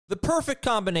The perfect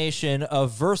combination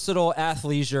of versatile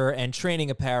athleisure and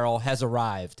training apparel has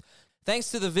arrived.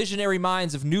 Thanks to the visionary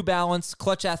minds of New Balance,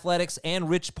 Clutch Athletics, and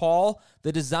Rich Paul,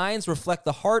 the designs reflect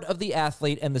the heart of the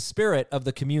athlete and the spirit of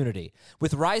the community.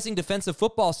 With rising defensive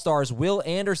football stars Will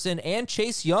Anderson and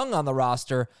Chase Young on the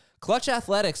roster, Clutch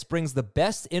Athletics brings the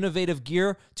best innovative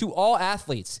gear to all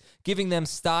athletes, giving them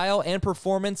style and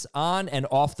performance on and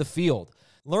off the field.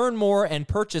 Learn more and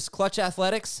purchase Clutch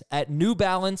Athletics at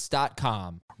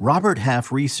newbalance.com. Robert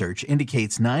Half research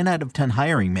indicates 9 out of 10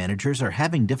 hiring managers are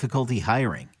having difficulty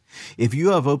hiring. If you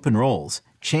have open roles,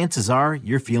 chances are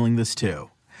you're feeling this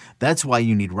too. That's why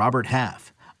you need Robert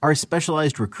Half. Our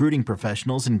specialized recruiting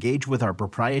professionals engage with our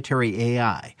proprietary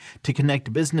AI to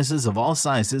connect businesses of all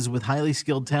sizes with highly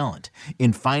skilled talent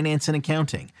in finance and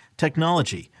accounting,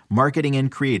 technology, marketing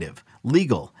and creative,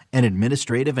 legal, and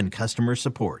administrative and customer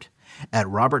support. At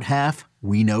Robert Half,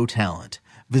 we know talent.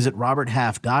 Visit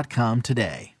roberthalf.com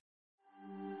today.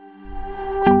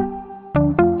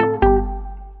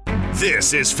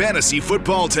 This is Fantasy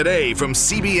Football Today from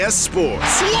CBS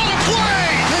Sports. What a play!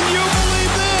 Can you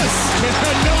believe this?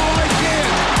 No, I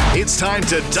can't. It's time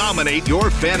to dominate your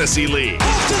fantasy league.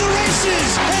 Off to the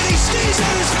races, and he stays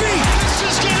on his feet. This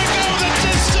is going to go the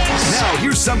distance. Now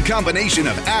here's some combination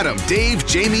of Adam, Dave,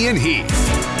 Jamie, and Heath.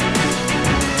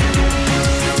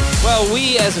 Well,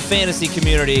 we as a fantasy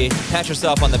community, pat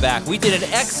yourself on the back. We did an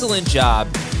excellent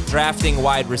job drafting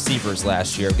wide receivers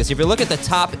last year, because if you look at the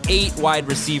top 8 wide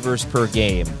receivers per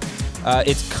game,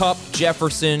 it's Kupp,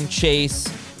 Jefferson, Chase,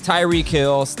 Tyreek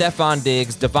Hill, Stephon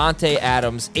Diggs, Devontae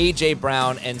Adams, A.J.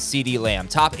 Brown, and CeeDee Lamb.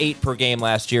 Top 8 per game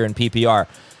last year in PPR.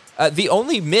 The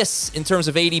only miss in terms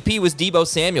of ADP was Deebo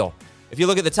Samuel. If you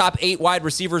look at the top 8 wide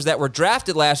receivers that were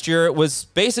drafted last year, it was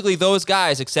basically those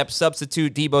guys, except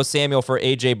substitute Deebo Samuel for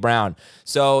A.J. Brown.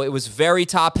 So it was very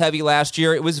top-heavy last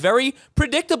year. It was very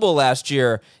predictable last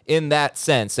year in that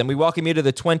sense. And we welcome you to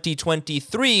the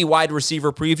 2023 Wide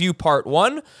Receiver Preview Part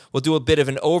 1. We'll do a bit of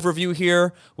an overview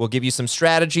here. We'll give you some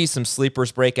strategies, some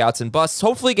sleepers, breakouts, and busts.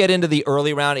 Hopefully get into the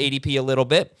early round ADP a little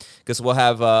bit, because we'll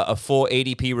have a full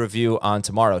ADP review on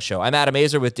tomorrow's show. I'm Adam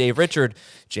Azer with Dave Richard,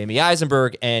 Jamie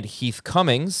Eisenberg, and Heath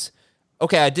Cummings.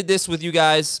 Okay, I did this with you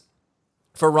guys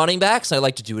for running backs. I'd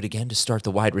like to do it again to start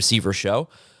the wide receiver show.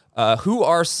 Who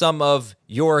are some of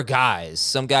your guys?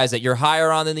 Some guys that you're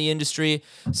higher on in the industry,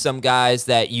 some guys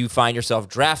that you find yourself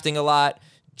drafting a lot.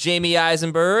 Jamie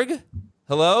Eisenberg,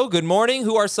 hello, good morning.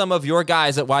 Who are some of your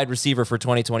guys at wide receiver for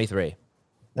 2023?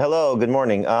 Hello, good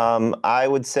morning. I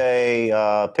would say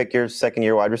pick your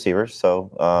second-year wide receivers.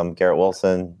 So Garrett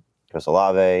Wilson, Chris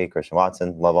Olave, Christian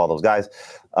Watson, love all those guys.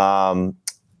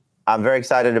 I'm very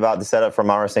excited about the setup for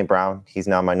Amon-Ra St. Brown. He's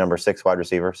now my number 6 wide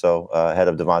receiver, so ahead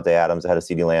of Devontae Adams, ahead of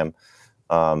CeeDee Lamb,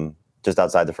 just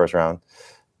outside the first round.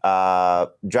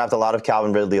 Draft a lot of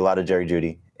Calvin Ridley, a lot of Jerry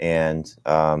Jeudy, and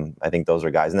I think those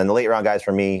are guys. And then the late round guys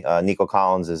for me, Nico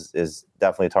Collins is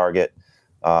definitely a target.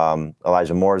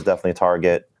 Elijah Moore is definitely a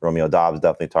target. Romeo Doubs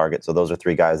definitely a target. So those are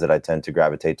 3 guys that I tend to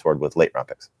gravitate toward with late round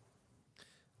picks.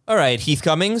 All right, Heath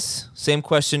Cummings, same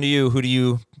question to you. Who do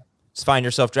you find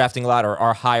yourself drafting a lot or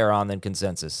are higher on than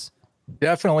consensus?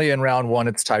 Definitely in round 1,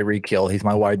 it's Tyreek Hill. He's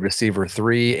my wide receiver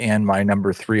 3 and my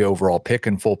number 3 overall pick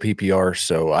in full PPR.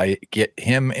 So I get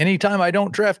him anytime I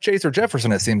don't draft Chase or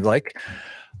Jefferson, it seems like,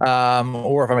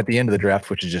 or if I'm at the end of the draft,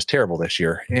 which is just terrible this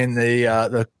year. In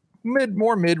the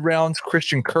mid rounds,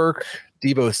 Christian Kirk,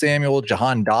 Deebo Samuel,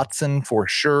 Jahan Dotson for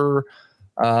sure,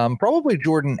 probably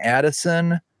Jordan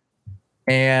Addison,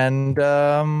 and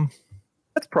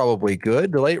that's probably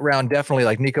good. The late round, definitely,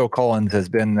 like Nico Collins has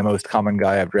been the most common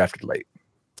guy I've drafted late.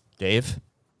 Dave?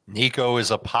 Nico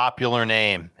is a popular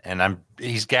name, and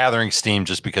he's gathering steam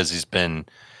just because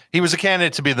he was a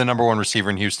candidate to be the number 1 receiver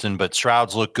in Houston, but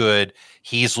Stroud's look good.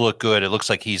 He's looked good. It looks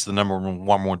like he's the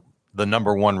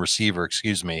number one receiver,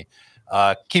 excuse me.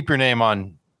 Keep your name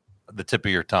on the tip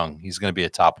of your tongue. He's going to be a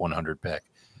top 100 pick.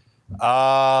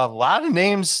 A lot of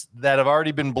names that have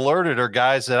already been blurted are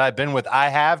guys that I've been with. I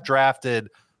have drafted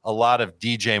a lot of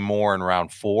DJ Moore in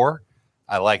round 4.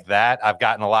 I like that. I've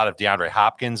gotten a lot of DeAndre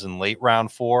Hopkins in late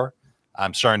round 4.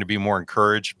 I'm starting to be more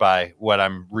encouraged by what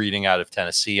I'm reading out of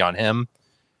Tennessee on him.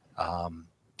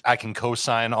 I can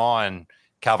co-sign on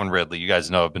Calvin Ridley. You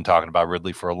guys know I've been talking about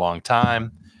Ridley for a long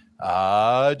time.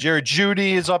 Jerry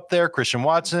Jeudy is up there. Christian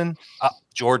Watson,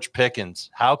 George Pickens.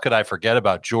 How could I forget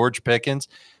about George Pickens?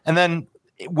 And then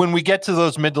when we get to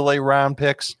those mid to late round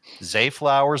picks, Zay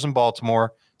Flowers in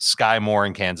Baltimore, Sky Moore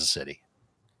in Kansas City.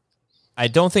 I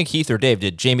don't think Heath or Dave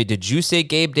did. Jamie, did you say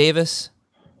Gabe Davis?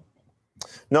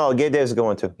 No, Gabe Davis is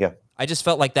going to. Yeah. I just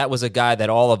felt like that was a guy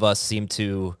that all of us seemed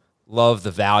to love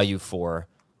the value for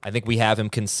I think we have him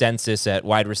consensus at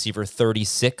wide receiver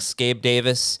 36, Gabe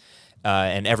Davis.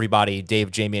 And everybody, Dave,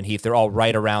 Jamie, and Heath, they're all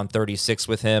right around 36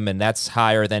 with him, and that's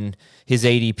higher than his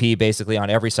ADP basically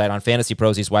on every site. On Fantasy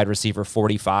Pros, he's wide receiver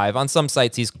 45. On some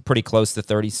sites, he's pretty close to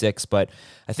 36, but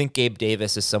I think Gabe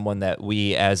Davis is someone that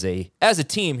we, as a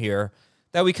team here,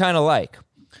 that we kind of like.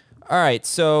 All right,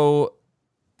 so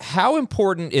how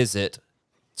important is it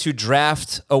to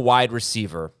draft a wide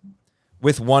receiver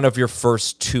with one of your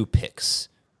first 2 picks?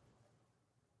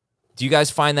 Do you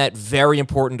guys find that very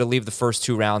important to leave the first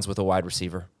 2 rounds with a wide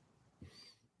receiver?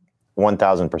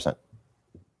 1,000%.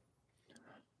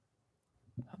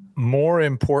 More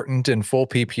important in full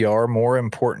PPR, more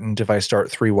important if I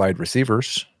start 3 wide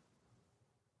receivers.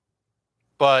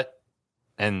 But,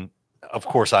 and of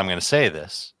course I'm going to say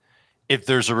this, if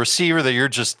there's a receiver that you're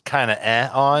just kind of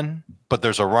on, but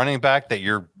there's a running back that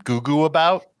you're goo-goo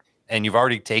about, and you've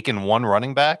already taken one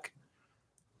running back,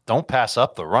 don't pass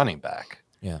up the running back.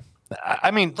 Yeah.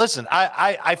 I mean, listen,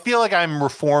 I feel like I'm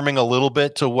reforming a little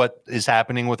bit to what is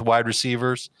happening with wide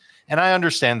receivers, and I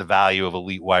understand the value of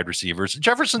elite wide receivers.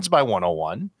 Jefferson's my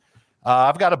 101.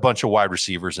 I've got a bunch of wide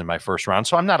receivers in my first round,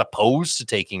 so I'm not opposed to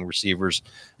taking receivers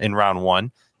in round 1.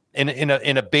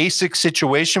 In a basic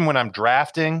situation when I'm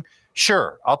drafting,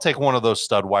 sure, I'll take one of those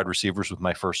stud wide receivers with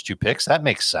my first 2 picks. That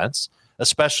makes sense,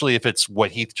 especially if it's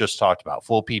what Heath just talked about,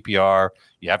 full PPR.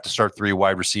 You have to start 3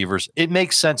 wide receivers. It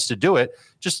makes sense to do it.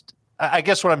 Just, I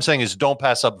guess what I'm saying is don't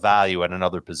pass up value at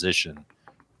another position,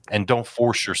 and don't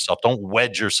force yourself, don't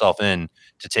wedge yourself in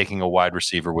to taking a wide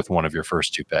receiver with one of your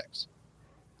first 2 picks.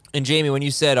 And Jamie, when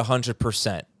you said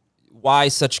 100%, why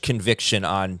such conviction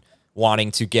on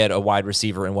wanting to get a wide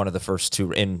receiver in one of the first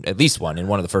 2, in at least one in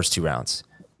one of the first 2 rounds?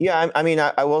 Yeah, I mean,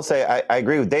 I will say I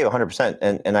agree with Dave 100%,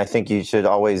 and I think you should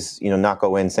always, not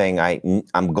go in saying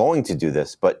I'm going to do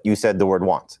this, but you said the word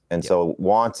want, and so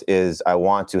want is I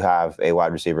want to have a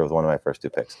wide receiver with one of my first 2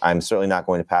 picks. I'm certainly not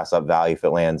going to pass up value if it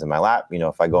lands in my lap.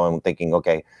 If I go in thinking,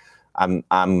 okay, I'm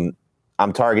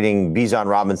targeting Bijan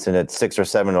Robinson at 6 or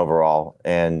 7 overall,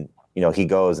 and he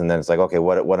goes, and then it's like, okay,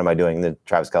 what am I doing? And then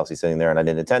Travis Kelce sitting there, and I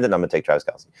didn't intend it. I'm going to take Travis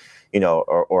Kelce,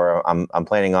 or I'm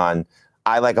planning on.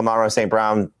 I like Amon-Ra St.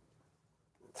 Brown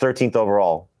 13th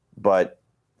overall, but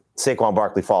Saquon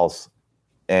Barkley falls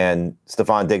and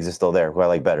Stephon Diggs is still there, who I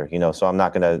like better, so I'm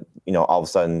not going to, all of a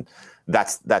sudden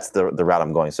that's the route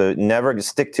I'm going. So never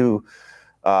stick to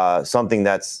something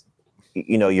that's,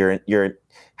 you're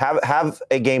have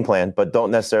a game plan, but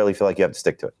don't necessarily feel like you have to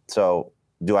stick to it. So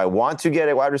do I want to get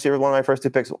a wide receiver with one of my first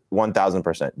 2 picks?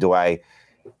 1,000%. Do I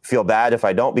feel bad if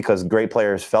I don't because great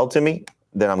players fell to me?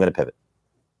 Then I'm going to pivot.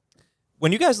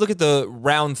 When you guys look at the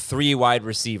round 3 wide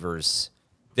receivers,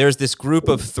 there's this group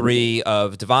of 3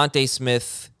 of Devontae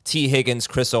Smith, T. Higgins,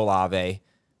 Chris Olave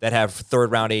that have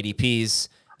 3rd round ADPs.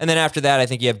 And then after that, I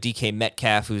think you have DK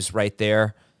Metcalf, who's right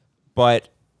there. But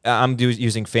I'm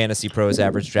using Fantasy Pros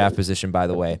average draft position, by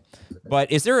the way.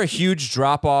 But is there a huge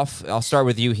drop-off? I'll start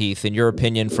with you, Heath, in your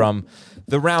opinion, from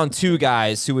the round 2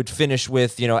 guys who would finish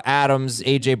with, Adams,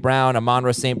 A.J. Brown,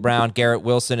 Amon-Ra St. Brown, Garrett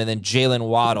Wilson, and then Jalen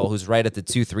Waddle, who's right at the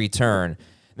 2-3 turn.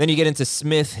 Then you get into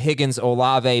Smith, Higgins,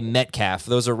 Olave, Metcalf.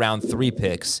 Those are round 3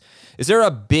 picks. Is there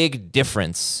a big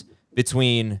difference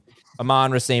between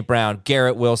Amon-Ra St. Brown,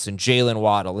 Garrett Wilson, Jalen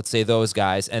Waddle, let's say those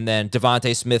guys, and then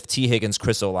Devontae Smith, T. Higgins,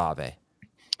 Chris Olave?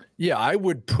 Yeah, I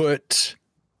would put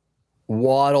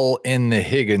Waddle in the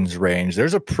Higgins range.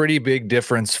 There's a pretty big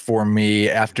difference for me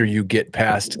after you get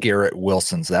past Garrett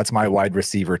Wilson. So that's my wide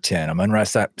receiver 10. Amon-Ra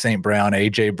St. Brown,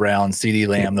 A.J. Brown, CeeDee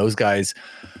Lamb. Those guys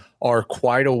are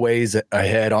quite a ways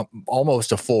ahead,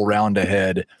 almost a full round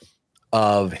ahead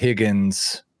of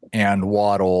Higgins and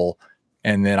Waddle.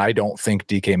 And then I don't think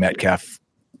DK Metcalf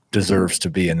deserves to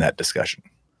be in that discussion.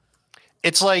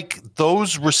 It's like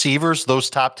those receivers, those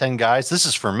top 10 guys, this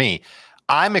is for me.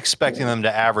 I'm expecting them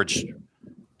to average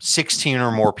 16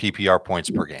 or more PPR points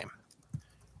per game.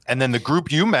 And then the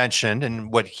group you mentioned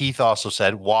and what Heath also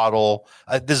said, Waddle,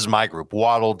 this is my group,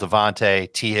 Waddle,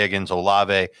 Devontae, T. Higgins,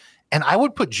 Olave, and I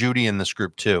would put Judy in this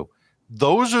group too.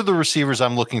 Those are the receivers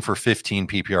I'm looking for 15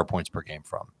 PPR points per game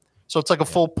from. So it's like a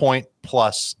full point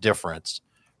plus difference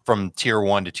from tier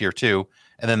 1 to tier 2.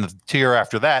 And then the tier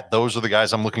after that, those are the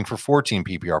guys I'm looking for 14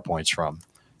 PPR points from.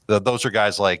 Those are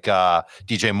guys like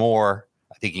DJ Moore.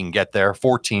 I think he can get there.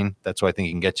 14, that's what I think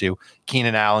he can get to.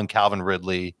 Keenan Allen, Calvin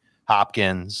Ridley,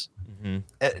 Hopkins.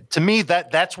 Mm-hmm. To me,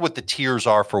 that's what the tiers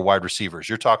are for wide receivers.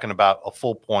 You're talking about a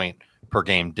full point per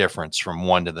game difference from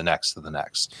one to the next to the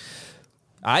next.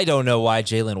 I don't know why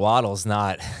Jalen Waddle's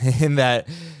not in that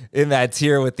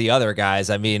tier with the other guys.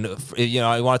 I mean,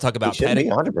 I want to talk about Petty.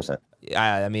 100%.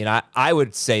 I mean, I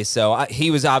would say so.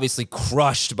 He was obviously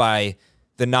crushed by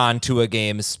the non-Tua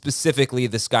games, specifically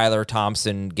the Skylar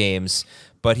Thompson games,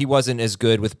 but he wasn't as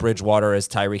good with Bridgewater as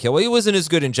Tyreek Hill. Well, he wasn't as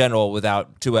good in general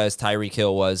without Tua as Tyreek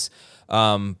Hill was.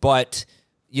 But,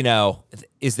 you know,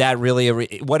 is that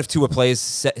really what if Tua plays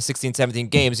 16, 17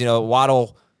 games? You know,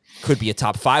 Waddle could be a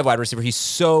top 5 wide receiver. He's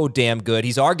so damn good.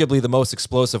 He's arguably the most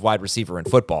explosive wide receiver in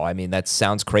football. I mean, that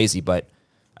sounds crazy, but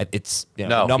it's, you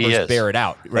know, numbers bear it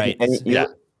out, right?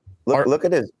 Look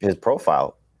at his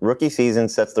profile. Rookie season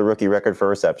sets the rookie record for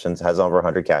receptions, has over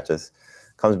 100 catches.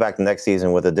 Comes back the next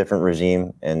season with a different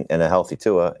regime and a healthy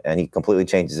Tua, and he completely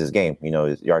changes his game, you know,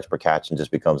 his yards per catch, and just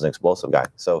becomes an explosive guy.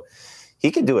 So he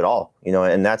can do it all, you know,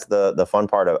 and that's the fun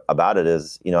part about it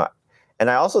is, you know, and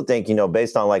I also think, you know,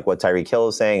 based on like what Tyreek Hill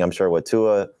is saying, I'm sure what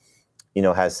Tua, you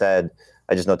know, has said,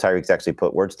 I just know Tyreek's actually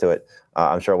put words to it.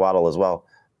 I'm sure Waddle as well.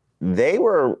 They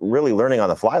were really learning on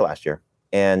the fly last year,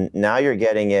 and now you're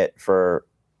getting it for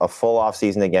a full off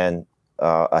season again,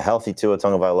 a healthy Tua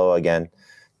Tagovailoa again,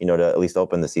 you know, to at least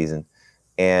open the season,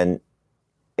 and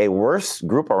a worse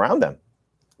group around them.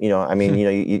 You know, I mean, you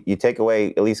know, you take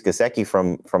away at least Gesicki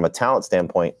from a talent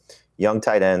standpoint, young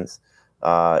tight ends.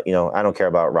 You know, I don't care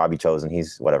about Robbie Chosen.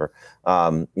 He's whatever.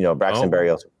 You know, Braxton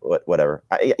Berrios, whatever.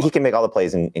 He can make all the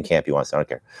plays in camp he wants. I don't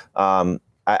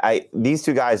care. These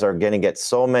two guys are going to get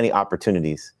so many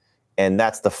opportunities, and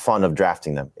that's the fun of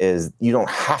drafting them. Is you don't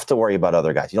have to worry about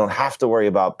other guys. You don't have to worry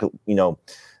about, you know,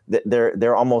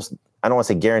 they're almost, I don't want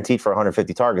to say guaranteed for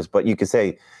 150 targets, but you could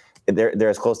say they're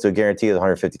as close to a guarantee as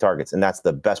 150 targets, and that's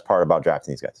the best part about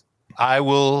drafting these guys. I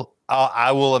will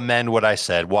amend what I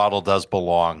said. Waddle does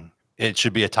belong. It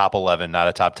should be a top 11, not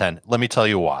a top 10. Let me tell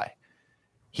you why.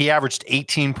 He averaged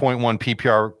 18.1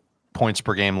 PPR points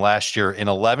per game last year in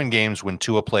 11 games when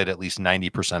Tua played at least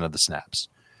 90% of the snaps.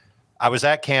 I was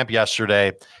at camp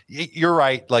yesterday. You're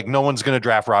right. Like, no one's going to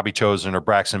draft Robbie Chosen or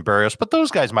Braxton Berrios, but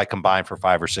those guys might combine for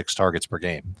 5 or 6 targets per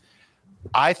game.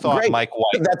 I thought Great. Mike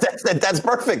White. That's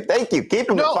perfect. Thank you.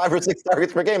 Keep him at 5 or 6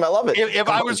 targets per game. I love it. If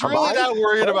I was really that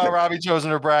worried about Robbie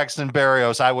Chosen or Braxton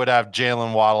Berrios, I would have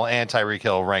Jalen Waddle and Tyreek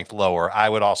Hill ranked lower. I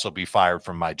would also be fired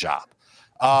from my job.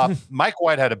 Mike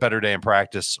White had a better day in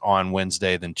practice on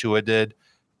Wednesday than Tua did.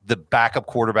 The backup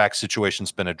quarterback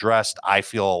situation's been addressed. I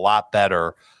feel a lot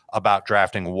better about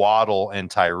drafting Waddle and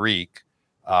Tyreek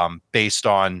based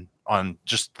on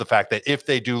just the fact that if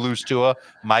they do lose Tua,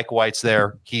 Mike White's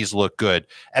there. He's looked good.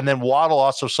 And then Waddle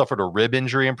also suffered a rib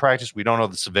injury in practice. We don't know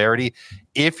the severity.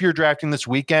 If you're drafting this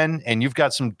weekend and you've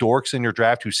got some dorks in your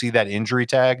draft who see that injury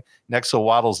tag next to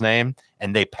Waddle's name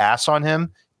and they pass on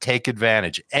him, take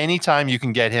advantage. Anytime you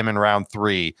can get him in round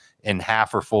 3 in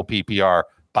half or full PPR,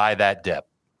 buy that dip.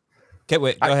 Okay,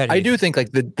 wait, go ahead. I do think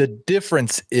like the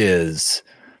difference is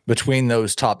between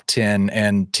those top 10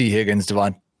 and T. Higgins,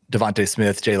 Devontae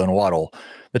Smith, Jalen Waddle.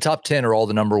 The top 10 are all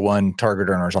the number 1 target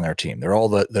earners on their team. They're all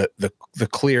the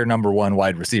clear number 1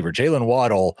 wide receiver. Jalen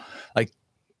Waddle, like,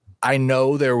 I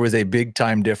know there was a big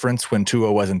time difference when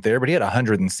Tua wasn't there, but he had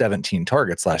 117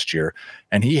 targets last year,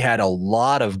 and he had a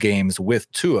lot of games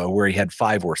with Tua where he had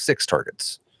 5 or 6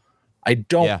 targets. I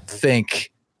don't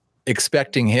think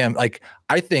expecting him, like,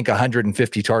 I think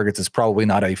 150 targets is probably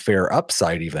not a fair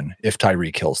upside even if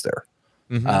Tyreek Hill's there.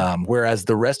 Mm-hmm. Whereas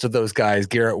the rest of those guys,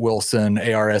 Garrett Wilson,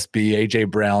 ARSB,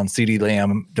 AJ Brown, CeeDee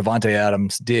Lamb, Devontae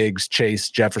Adams, Diggs, Chase,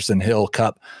 Jefferson, Hill,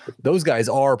 Kupp, those guys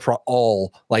are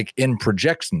all like in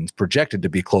projections projected to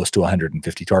be close to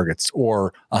 150 targets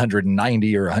or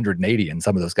 190 or 180 in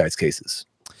some of those guys' cases.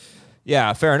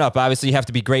 Yeah, fair enough. Obviously, you have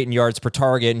to be great in yards per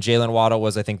target, and Jalen Waddle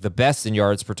was, I think, the best in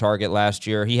yards per target last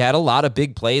year. He had a lot of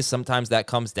big plays. Sometimes that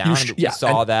comes down. We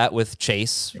saw that with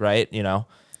Chase, right? You know,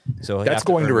 so that's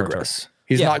going to regress.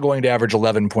 He's not going to average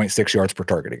 11.6 yards per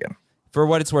target again. For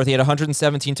what it's worth, he had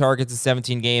 117 targets in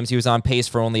 17 games. He was on pace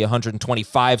for only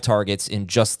 125 targets in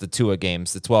just the Tua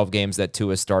games, the 12 games that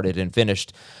Tua started and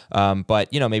finished.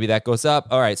 But, you know, maybe that goes up.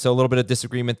 All right, so a little bit of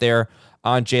disagreement there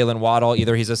on Jalen Waddle.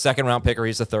 Either he's a second-round pick or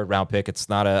he's a third-round pick. It's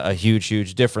not a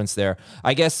huge difference there.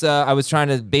 I guess I was trying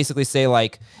to basically say,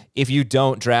 like, if you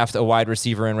don't draft a wide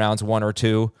receiver in rounds 1 or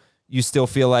 2, you still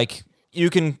feel like you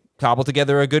can cobble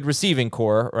together a good receiving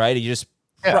core, right? You just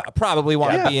probably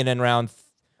want to be in round,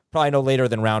 probably no later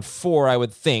than round 4, I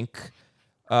would think.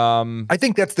 I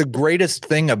think that's the greatest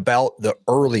thing about the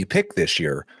early pick this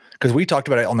year, because we talked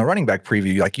about it on the running back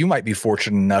preview. Like, you might be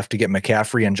fortunate enough to get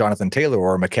McCaffrey and Jonathan Taylor,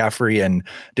 or McCaffrey and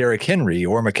Derrick Henry,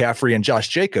 or McCaffrey and Josh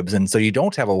Jacobs, and so you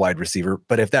don't have a wide receiver.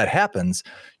 But if that happens,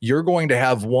 you're going to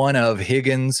have one of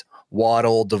Higgins,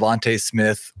 Waddle, Devontae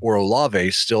Smith, or Olave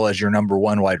still as your number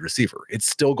 1 wide receiver. It's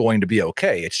still going to be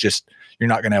okay. It's just you're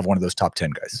not going to have one of those top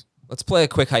 10 guys. Let's play a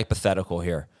quick hypothetical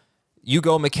here. You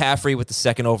go McCaffrey with the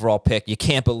second overall pick. You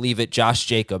can't believe it. Josh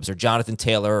Jacobs or Jonathan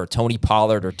Taylor or Tony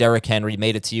Pollard or Derrick Henry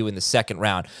made it to you in the second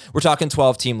round. We're talking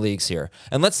 12-team leagues here.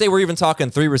 And let's say we're even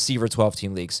talking 3-receiver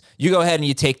 12-team leagues. You go ahead and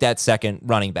you take that second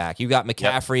running back. You got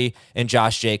McCaffrey and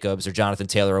Josh Jacobs or Jonathan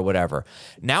Taylor or whatever.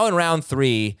 Now in round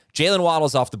 3, Jalen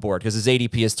Waddle's off the board because his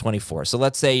ADP is 24. So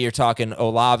let's say you're talking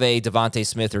Olave, Devontae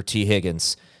Smith, or T.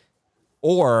 Higgins,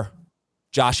 or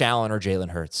Josh Allen or Jalen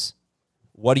Hurts.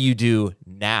 What do you do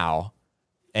now?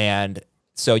 And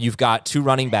so you've got 2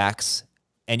 running backs,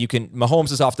 and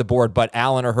Mahomes is off the board, but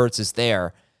Allen or Hurts is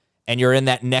there, and you're in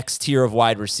that next tier of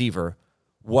wide receiver.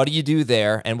 What do you do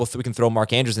there? And we can throw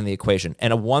Mark Andrews in the equation.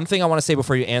 And one thing I want to say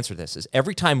before you answer this is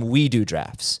every time we do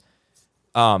drafts,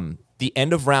 the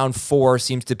end of round 4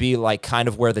 seems to be like kind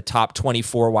of where the top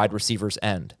 24 wide receivers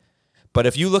end. But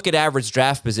if you look at average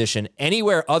draft position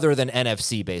anywhere other than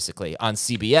NFC, basically, on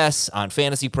CBS, on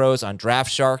Fantasy Pros, on Draft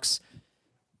Sharks,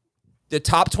 the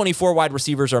top 24 wide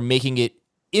receivers are making it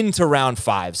into round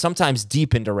 5, sometimes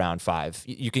deep into round 5.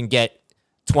 You can get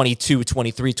 22,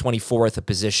 23, 24 at the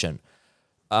position.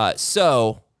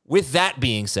 So with that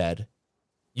being said,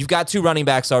 you've got 2 running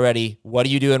backs already. What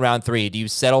do you do in round 3? Do you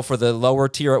settle for the lower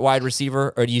tier at wide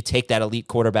receiver, or do you take that elite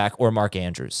quarterback or Mark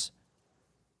Andrews?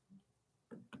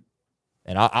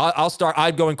 And I'll start.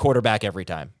 I'd go in quarterback every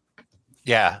time.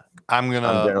 Yeah, I'm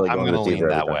gonna lean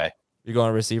that way. You're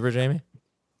going receiver, Jamie?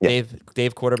 Yeah.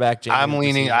 Dave quarterback.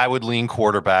 Jamie I would lean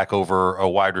quarterback over a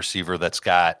wide receiver that's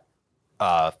got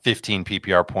 15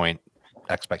 PPR point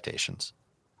expectations.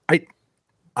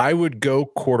 I would go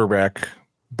quarterback,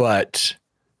 but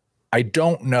I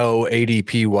don't know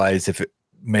ADP wise if it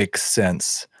makes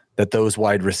sense that those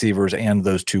wide receivers and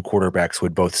those 2 quarterbacks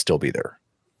would both still be there.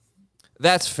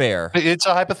 That's fair. It's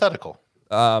a hypothetical.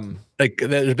 Like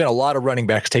there's been a lot of running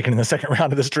backs taken in the second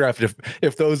round of this draft.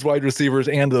 If those wide receivers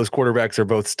and those quarterbacks are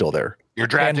both still there, you're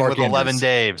drafting with 11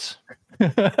 Daves.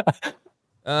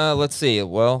 Let's see.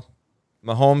 Well,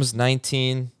 Mahomes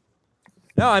 19.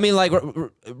 No, I mean like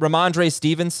Ramondre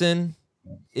Stevenson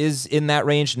is in that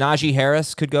range. Najee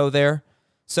Harris could go there.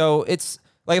 So it's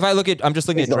like if I look at, I'm just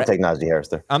looking Please don't take Najee Harris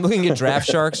there. I'm looking at Draft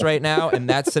Sharks right now, and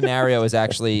that scenario is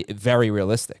actually very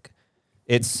realistic.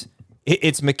 It's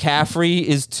McCaffrey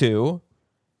is 2.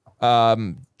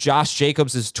 Josh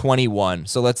Jacobs is 21.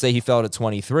 So let's say he fell to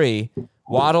 23.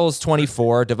 Waddle's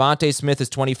 24. Devontae Smith is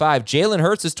 25. Jalen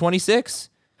Hurts is 26.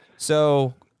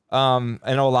 So, and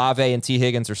Olave and T.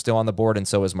 Higgins are still on the board, and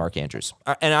so is Mark Andrews.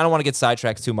 And I don't want to get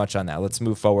sidetracked too much on that. Let's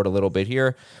move forward a little bit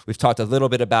here. We've talked a little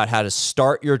bit about how to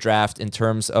start your draft in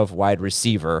terms of wide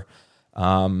receiver.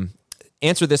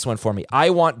 Answer this one for me.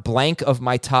 I want blank of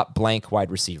my top blank wide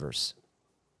receivers.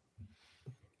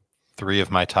 3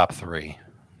 of my top 3.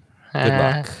 Good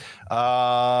luck.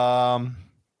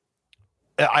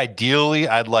 Ideally,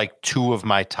 I'd like 2 of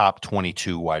my top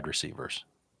 22 wide receivers.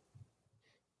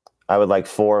 I would like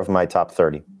 4 of my top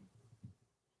 30.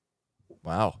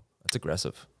 Wow, that's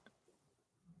aggressive.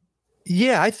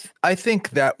 Yeah, I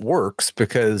think that works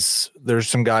because there's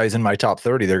some guys in my top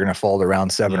 30 they're going to fall to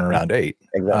round 7 or round 8.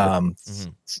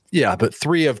 Exactly. Yeah, but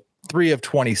 3 of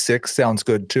 26 sounds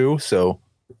good too. So,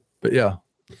 but yeah.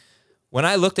 When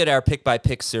I looked at our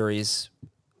pick-by-pick series,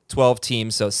 12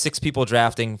 teams, so 6 people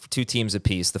drafting, 2 teams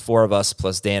apiece, the 4 of us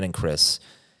plus Dan and Chris.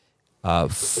 So in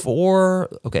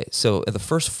the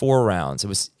first 4 rounds,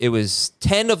 it was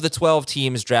 10 of the 12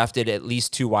 teams drafted at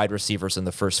least 2 wide receivers in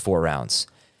the first 4 rounds.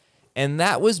 And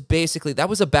that was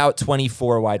about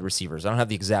 24 wide receivers. I don't have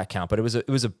the exact count, but it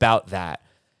was about that.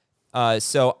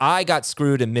 So I got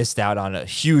screwed and missed out on a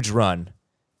huge run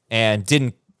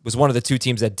and was one of the 2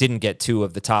 teams that didn't get 2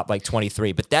 of the top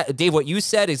 23. But that, Dave, what you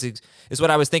said is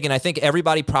what I was thinking. I think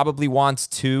everybody probably wants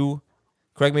 2,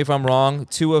 correct me if I'm wrong,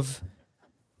 2 of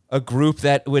a group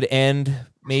that would end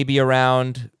maybe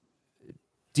around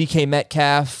DK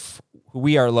Metcalf, who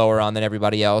we are lower on than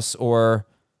everybody else, or,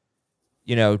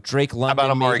 Drake London. How about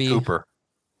Amari maybe. Cooper?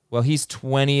 Well, he's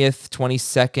 20th,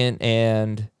 22nd,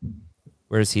 and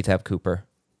where does Heath have Cooper?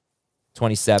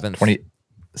 27th.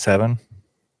 27.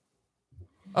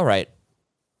 All right.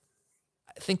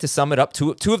 I think to sum it up,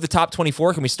 two of the top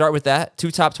 24. Can we start with that?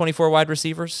 2 top 24 wide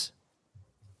receivers,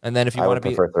 and then if you want to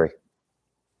prefer 3.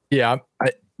 Yeah,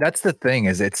 that's the thing.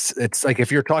 Is it's like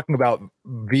if you're talking about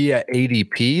via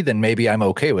ADP, then maybe I'm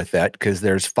okay with that because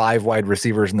there's 5 wide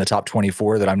receivers in the top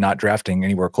 24 that I'm not drafting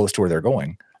anywhere close to where they're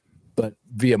going. But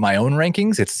via my own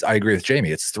rankings, I agree with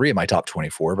Jamie. It's 3 of my top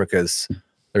 24 because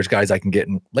there's guys I can get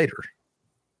in later.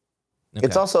 Okay.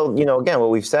 It's also, again, what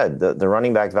we've said, the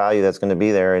running back value that's going to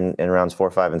be there in rounds 4,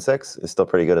 5, and 6 is still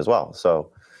pretty good as well.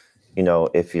 So,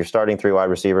 if you're starting 3 wide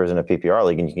receivers in a PPR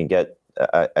league and you can get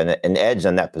an edge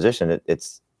on that position,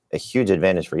 it's a huge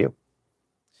advantage for you.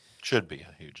 Should be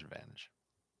a huge advantage.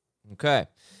 Okay.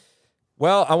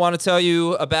 Well, I want to tell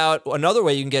you about another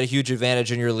way you can get a huge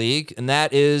advantage in your league, and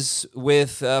that is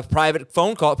with private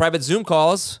Zoom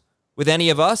calls with any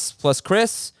of us, plus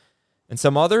Chris and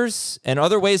some others, and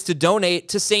other ways to donate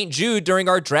to St. Jude during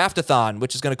our draft-a-thon,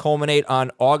 which is going to culminate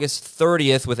on August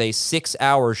 30th with a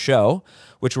 6-hour show,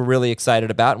 which we're really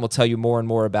excited about, and we'll tell you more and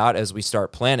more about as we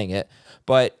start planning it.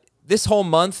 But this whole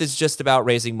month is just about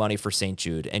raising money for St.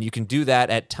 Jude, and you can do that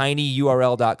at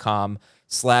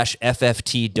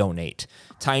tinyurl.com/FFTdonate.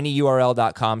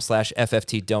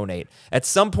 tinyurl.com/FFTdonate. At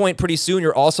some point pretty soon,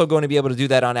 you're also going to be able to do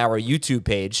that on our YouTube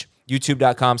page,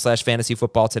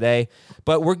 youtube.com/fantasyfootballtoday.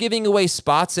 But we're giving away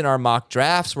spots in our mock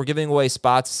drafts. We're giving away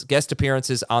spots, guest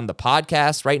appearances on the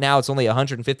podcast. Right now, it's only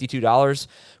 $152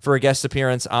 for a guest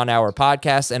appearance on our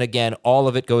podcast. And again, all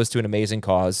of it goes to an amazing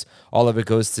cause. All of it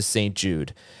goes to St.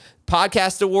 Jude.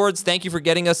 Podcast Awards, thank you for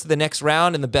getting us to the next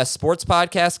round in the Best Sports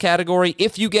Podcast category.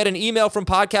 If you get an email from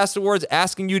Podcast Awards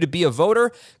asking you to be a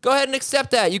voter, go ahead and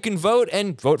accept that. You can vote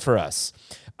and vote for us.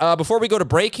 Before we go to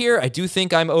break here, I do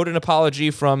think I'm owed an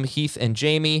apology from Heath and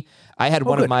Jamie. I had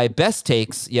one of my best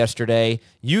takes yesterday.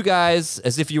 You guys,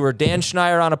 as if you were Dan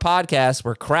Schneider on a podcast,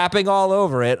 were crapping all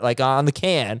over it, like on the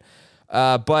can.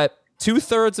 But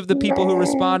 2/3 of the people who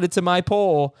responded to my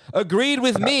poll agreed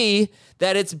with me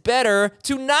that it's better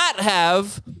to not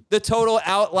have the total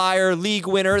outlier league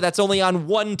winner that's only on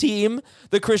one team,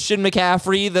 the Christian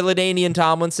McCaffrey, the LaDainian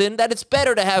Tomlinson, that it's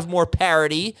better to have more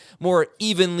parity, more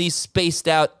evenly spaced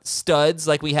out studs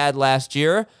like we had last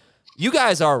year. You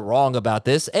guys are wrong about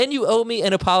this, and you owe me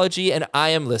an apology, and I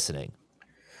am listening.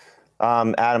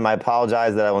 Adam, I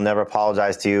apologize that I will never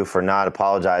apologize to you for not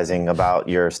apologizing about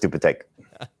your stupid take.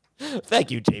 Thank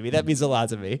you, Jamie. That means a lot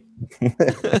to me.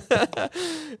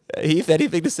 Heath,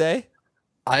 anything to say?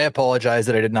 I apologize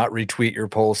that I did not retweet your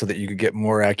poll so that you could get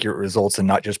more accurate results and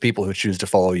not just people who choose to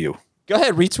follow you. Go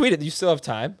ahead, retweet it. You still have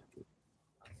time.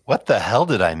 What the hell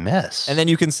did I miss? And then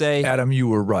you can say, Adam, you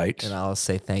were right. And I'll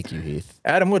say thank you, Heath.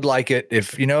 Adam would like it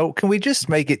if, can we just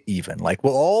make it even? Like,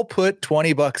 we'll all put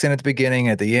 $20 in at the beginning.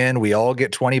 At the end, we all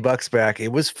get $20 back.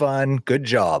 It was fun. Good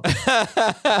job.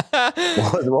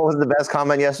 What was the best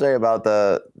comment yesterday about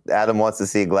the Adam wants to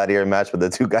see a gladiator match with the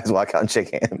two guys walk out and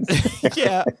shake hands?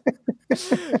 Yeah.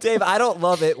 Dave, I don't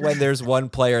love it when there's one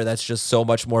player that's just so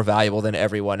much more valuable than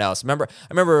everyone else. I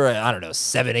remember, I don't know,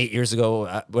 7-8 years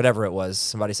ago, whatever it was,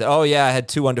 somebody said, oh, yeah, I had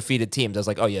 2 undefeated teams. I was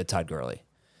like, oh, yeah, Todd Gurley.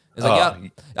 I was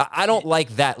like, yeah, I don't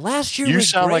like that. Last year you was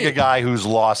sound great. like a guy who's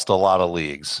lost a lot of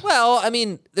leagues. Well, I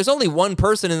mean, there's only one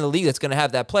person in the league that's going to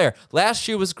have that player. Last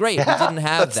year was great. Yeah, we didn't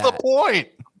have that's the point.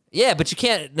 Yeah, but you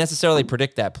can't necessarily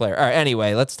predict that player. All right,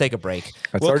 anyway, let's take a break.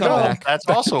 We'll come back. That's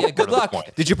also good luck.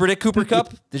 Point. Did you predict Cooper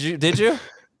Kupp? Did you?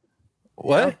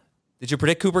 What? No? Did you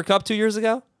predict Cooper Kupp 2 years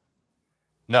ago?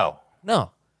 No.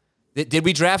 Did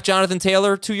we draft Jonathan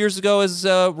Taylor 2 years ago as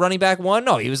running back 1?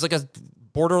 No, he was like a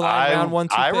borderline round 1,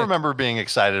 2 I pick. remember being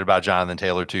excited about Jonathan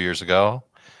Taylor 2 years ago.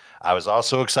 I was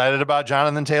also excited about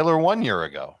Jonathan Taylor 1 year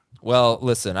ago. Well,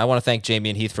 listen, I want to thank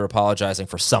Jamie and Heath for apologizing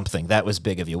for something. That was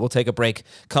big of you. We'll take a break,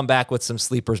 come back with some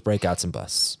sleepers, breakouts, and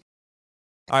busts.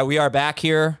 All right, we are back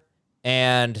here.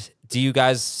 And do you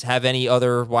guys have any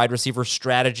other wide receiver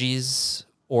strategies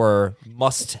or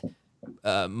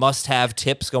must-have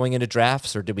tips going into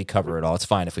drafts, or did we cover it all? It's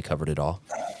fine if we covered it all.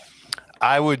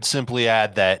 I would simply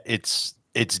add that it's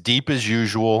deep as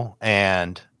usual,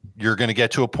 and you're going to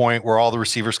get to a point where all the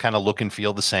receivers kind of look and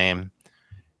feel the same,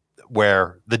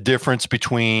 where the difference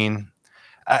between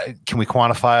can we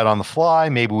quantify it on the fly?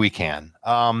 Maybe we can.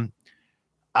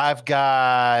 I've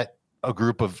got a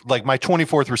group of, like, my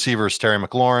 24th receiver is Terry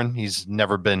McLaurin. He's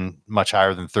never been much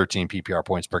higher than 13 PPR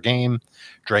points per game.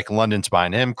 Drake London's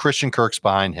behind him. Christian Kirk's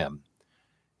behind him.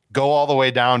 Go all the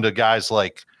way down to guys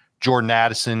like Jordan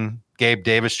Addison, Gabe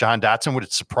Davis, John Dotson. Would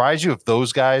it surprise you if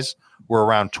those guys were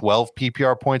around 12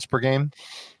 PPR points per game?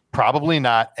 Probably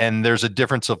not. And there's a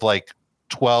difference of like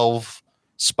 12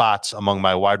 spots among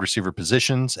my wide receiver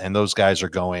positions, and those guys are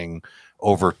going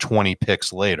over 20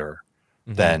 picks later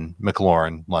than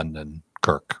McLaurin, London,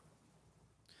 Kirk.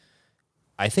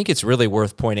 I think it's really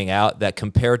worth pointing out that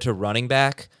compared to running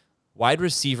back, wide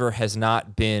receiver has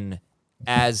not been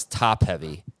as top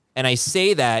heavy. And I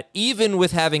say that even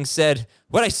with having said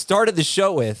what I started the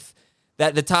show with,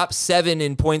 that the top 7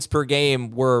 in points per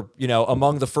game were,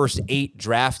 among the first 8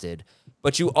 drafted.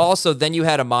 But you also, then you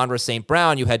had Amon-Ra St.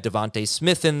 Brown, you had Devontae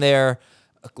Smith in there.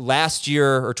 last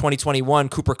year or 2021,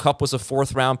 Cooper Kupp was a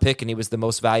 4th round pick and he was the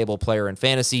most valuable player in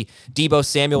fantasy. Deebo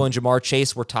Samuel and Jamar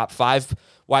Chase were top 5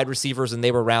 wide receivers and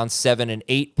they were round 7 and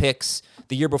 8 picks.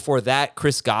 The year before that,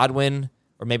 Chris Godwin,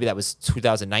 or maybe that was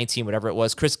 2019, whatever it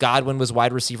was, Chris Godwin was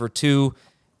wide receiver 2.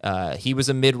 He was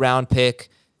a mid-round pick.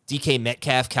 DK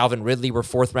Metcalf, Calvin Ridley were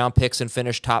 4th round picks and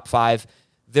finished top 5.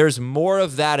 There's more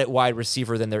of that at wide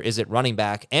receiver than there is at running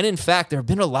back. And in fact, there have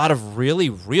been a lot of really,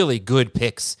 really good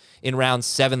picks in rounds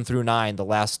 7 through 9 the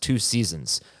last 2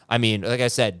 seasons. I mean, like I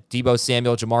said, Deebo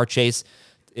Samuel, Jamar Chase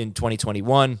in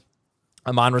 2021.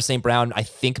 Amon-Ra St. Brown, I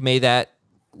think, made that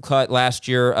cut last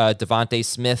year. Devontae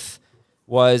Smith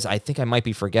was, I think I might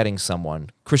be forgetting someone.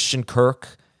 Christian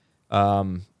Kirk.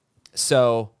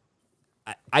 So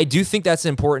I do think that's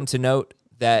important to note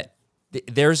that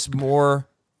there's more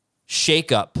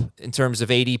shakeup in terms of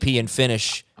ADP and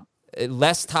finish,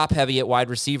 less top heavy at wide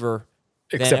receiver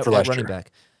than Except for at running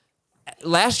back.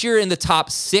 Last year in the top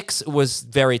 6 was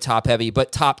very top heavy,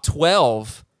 but top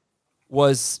 12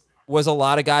 was a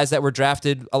lot of guys that were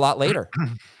drafted a lot later.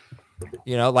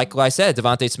 You know, like I said,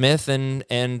 Devontae Smith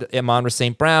and Amon-Ra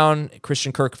St. Brown.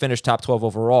 Christian Kirk finished top 12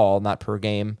 overall, not per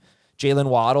game. Jalen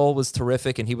Waddle was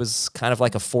terrific, and he was kind of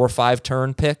like a 4-5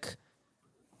 turn pick.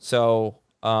 So,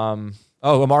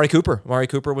 Amari Cooper. Amari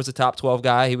Cooper was a top 12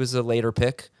 guy. He was a later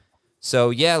pick.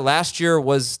 So, yeah, last year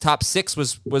was top 6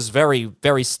 was very,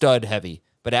 very stud heavy.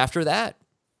 But after that,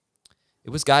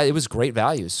 it was great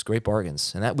values, great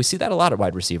bargains. And that we see that a lot at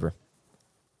wide receiver.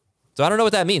 So I don't know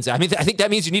what that means. I mean, I think that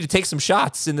means you need to take some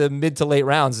shots in the mid to late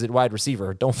rounds at wide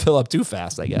receiver. Don't fill up too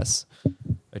fast, I guess.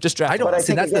 Or just draft. But I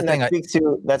think that's again,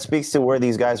 that speaks to where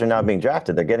these guys are now being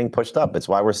drafted. They're getting pushed up. It's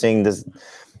why we're seeing this.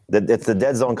 It's the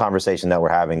dead zone conversation that we're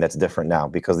having that's different now,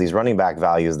 because these running back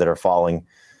values that are falling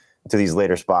to these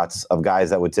later spots of guys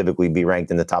that would typically be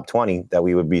ranked in the top 20 that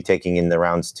we would be taking in the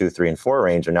rounds 2, 3, and 4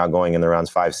 range are now going in the rounds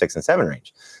 5, 6, and 7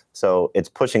 range. So it's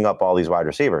pushing up all these wide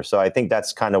receivers. So I think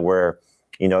that's kind of where,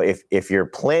 you know, if you're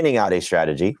planning out a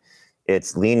strategy,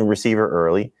 it's lean receiver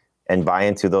early and buy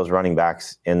into those running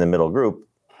backs in the middle group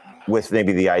with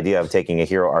maybe the idea of taking a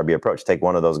hero RB approach. Take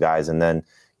one of those guys and then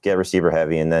get receiver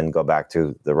heavy and then go back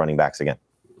to the running backs again.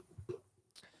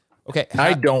 Okay.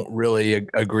 I don't really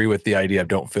agree with the idea of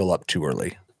don't fill up too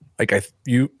early. Like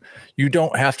you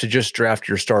don't have to just draft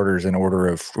your starters in order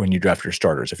of when you draft your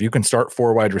starters. If you can start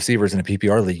 4 wide receivers in a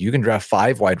PPR league, you can draft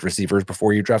 5 wide receivers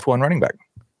before you draft 1 running back.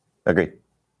 Agreed.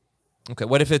 Okay.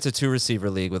 What if it's a 2 receiver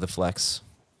league with a flex?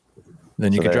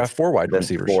 Then you can draft 4 wide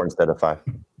receivers. 4 instead of 5.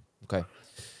 Okay.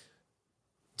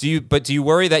 Do you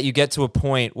worry that you get to a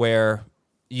point where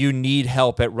you need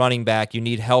help at running back, you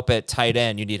need help at tight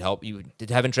end, you need help, you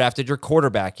haven't drafted your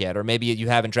quarterback yet, or maybe you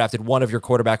haven't drafted one of your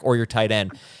quarterback or your tight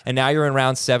end, and now you're in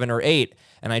round 7 or 8,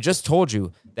 and I just told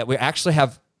you that we actually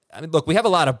have, I mean, look, we have a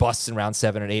lot of busts in round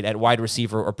 7 and 8 at wide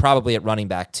receiver or probably at running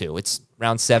back too. It's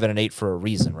round 7 and 8 for a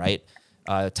reason, right?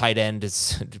 Tight end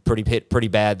is pretty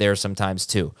bad there sometimes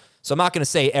too. So I'm not going to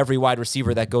say every wide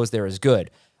receiver that goes there is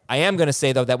good. I am going to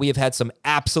say, though, that we have had some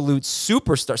absolute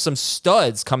superstars, some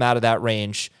studs come out of that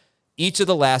range each of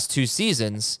the last 2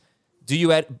 seasons. Do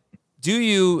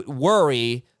you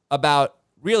worry about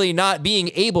really not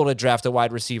being able to draft a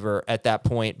wide receiver at that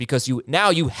point because you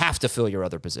have to fill your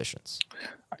other positions?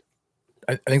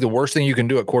 I think the worst thing you can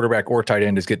do at quarterback or tight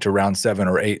end is get to round 7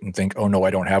 or 8 and think, oh, no, I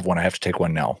don't have one. I have to take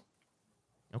one now.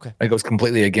 Okay. It goes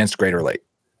completely against great or late.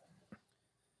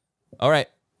 All right,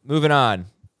 moving on.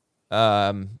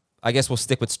 I guess we'll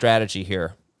stick with strategy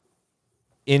here.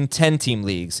 In 10-team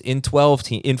leagues, in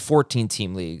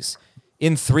 14-team leagues,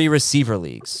 in 3 receiver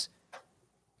leagues,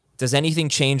 does anything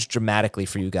change dramatically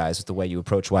for you guys with the way you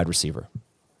approach wide receiver?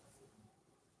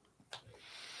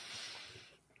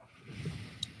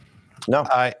 No.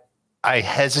 I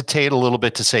hesitate a little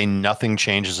bit to say nothing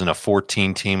changes in a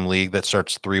 14-team league that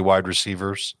starts 3 wide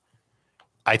receivers.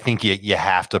 I think you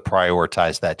have to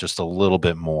prioritize that just a little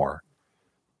bit more,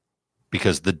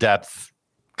 because the depth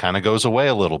kind of goes away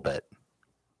a little bit.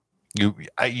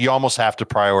 You almost have to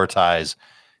prioritize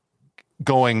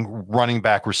going running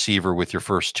back receiver with your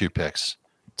first 2 picks.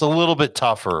 It's a little bit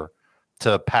tougher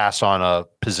to pass on a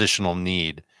positional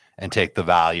need and take the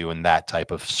value in that type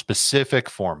of specific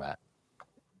format.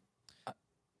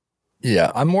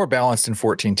 Yeah, I'm more balanced in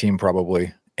 14-team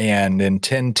probably. And in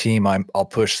 10-team, I'll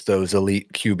push those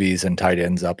elite QBs and tight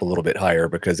ends up a little bit higher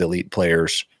because elite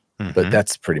players. Mm-hmm. But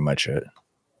that's pretty much it.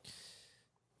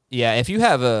 Yeah, if you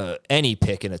have any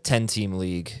pick in a 10-team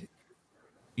league,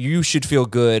 you should feel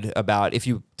good about, if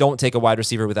you don't take a wide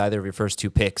receiver with either of your first 2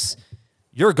 picks,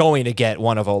 you're going to get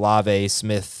one of Olave,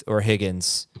 Smith, or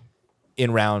Higgins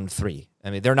in round 3. I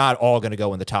mean, they're not all going to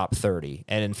go in the top 30.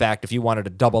 And in fact, if you wanted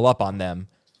to double up on them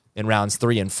in rounds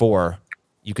 3 and 4,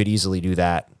 you could easily do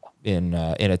that in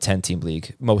a 10-team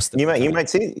league. You might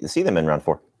see them in round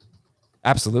 4.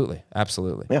 Absolutely.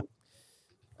 Yeah.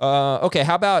 Okay,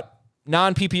 how about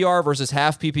non-PPR versus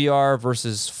half PPR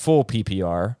versus full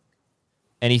PPR?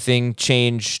 Anything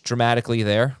change dramatically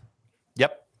there?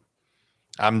 Yep.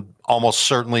 I'm almost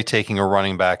certainly taking a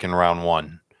running back in round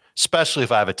 1, especially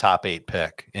if I have a top 8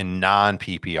 pick in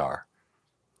non-PPR.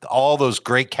 All those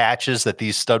great catches that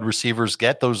these stud receivers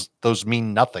get, those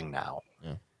mean nothing now.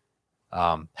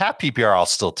 Yeah. Half PPR, I'll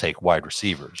still take wide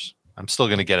receivers. I'm still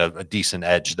going to get a decent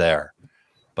edge there.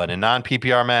 But in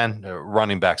non-PPR, man,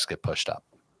 running backs get pushed up.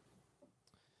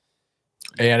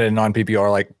 And in non-PPR,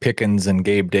 like Pickens and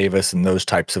Gabe Davis and those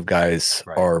types of guys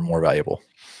are more valuable.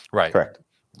 Right. Correct.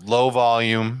 Low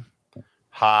volume,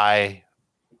 high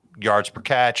yards per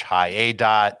catch, high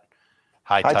ADOT,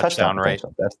 high touchdown rate.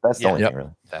 That's the only thing, really.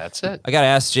 That's it. I got to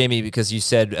ask Jamie, because you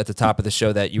said at the top of the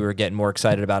show that you were getting more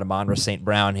excited about Amon-Ra St.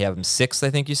 Brown. You have him 6th, I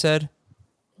think you said?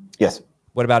 Yes.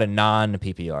 What about a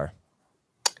non-PPR?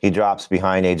 He drops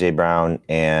behind A.J. Brown,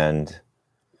 and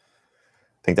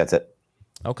I think that's it.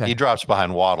 Okay. He drops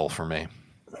behind Waddle for me.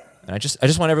 And I just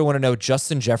want everyone to know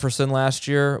Justin Jefferson last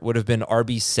year would have been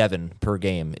RB7 per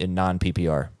game in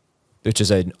non-PPR, which is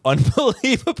an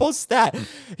unbelievable stat.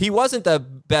 He wasn't the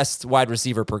best wide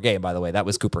receiver per game, by the way. That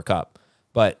was Cooper Kupp.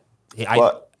 But go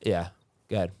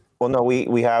ahead. Well, no,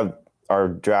 we have our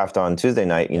draft on Tuesday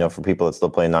night, for people that still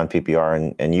play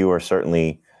non-PPR, and you are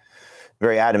certainly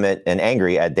very adamant and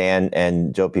angry at Dan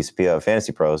and Joe Pisapia of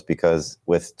Fantasy Pros, because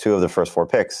with 2 of the first 4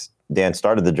 picks, Dan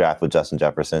started the draft with Justin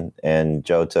Jefferson, and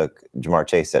Joe took Jamar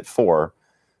Chase at 4,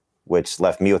 which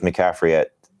left me with McCaffrey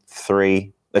at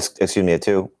 2,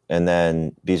 and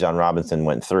then Bijan Robinson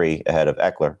went 3 ahead of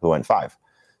Eckler, who went 5.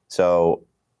 So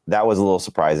that was a little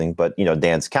surprising, but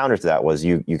Dan's counter to that was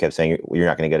you kept saying you're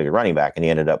not going to get a good running back, and he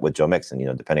ended up with Joe Mixon,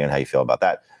 depending on how you feel about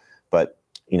that. But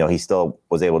he still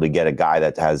was able to get a guy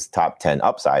that has top 10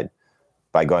 upside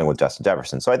by going with Justin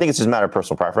Jefferson. So I think it's just a matter of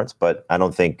personal preference, but I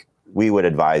don't think we would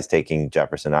advise taking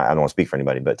Jefferson. I don't want to speak for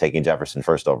anybody, but taking Jefferson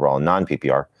first overall in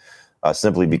non-PPR,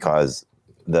 simply because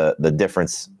the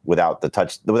difference without the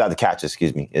catch,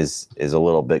 is a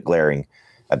little bit glaring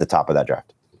at the top of that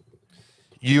draft.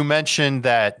 You mentioned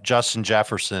that Justin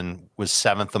Jefferson was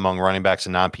 7th among running backs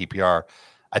in non-PPR.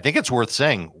 I think it's worth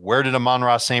saying, where did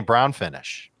Amon-Ra St. Brown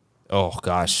finish? Oh,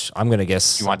 gosh. I'm going to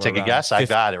guess. You want to take a guess? I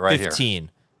got it right 15.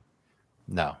 here.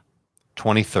 No.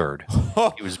 23rd.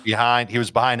 He was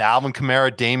behind Alvin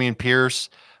Kamara, Dameon Pierce.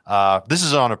 This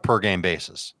is on a per game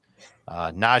basis.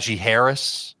 Najee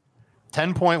Harris,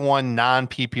 10.1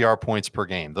 non-PPR points per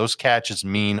game. Those catches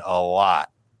mean a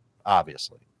lot,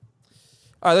 obviously.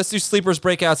 All right, let's do sleepers,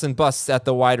 breakouts, and busts at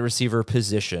the wide receiver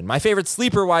position. My favorite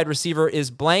sleeper wide receiver is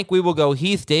blank. We will go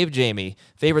Heath, Dave, Jamie.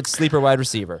 Favorite sleeper wide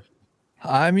receiver?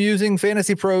 I'm using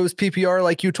Fantasy Pros PPR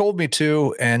like you told me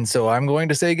to, and so I'm going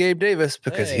to say Gabe Davis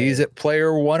because he's at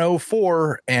player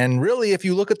 104. And really, if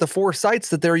you look at the 4 sites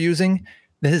that they're using,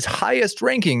 his highest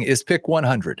ranking is pick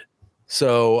 100.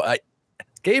 So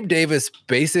Gabe Davis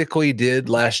basically did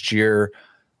last year,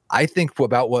 I think,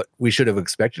 about what we should have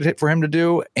expected it for him to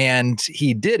do. And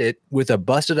he did it with a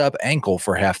busted up ankle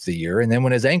for half the year. And then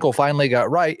when his ankle finally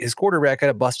got right, his quarterback had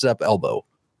a busted up elbow.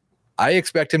 I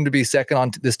expect him to be second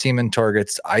on this team in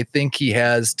targets. I think he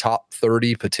has top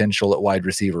 30 potential at wide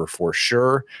receiver for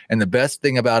sure. And the best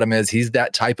thing about him is he's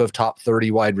that type of top 30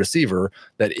 wide receiver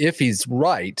that if he's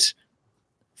right,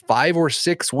 5 or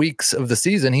 6 weeks of the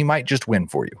season, he might just win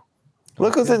for you.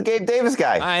 Look who's this Gabe Davis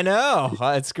guy. I know.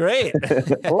 It's great.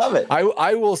 I love it.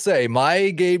 I will say my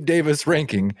Gabe Davis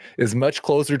ranking is much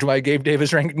closer to my Gabe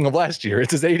Davis ranking of last year.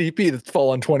 It's his ADP that's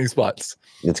fallen 20 spots.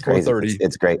 It's crazy. 30.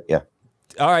 It's great. Yeah.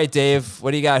 All right, Dave,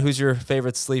 what do you got? Who's your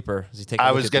favorite sleeper?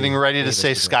 I was getting ready to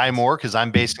say Sky Moore because I'm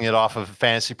basing it off of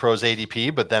Fantasy Pros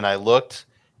ADP, but then I looked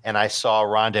and I saw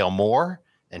Rondale Moore,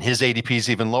 and his ADP is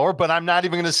even lower, but I'm not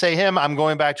even going to say him. I'm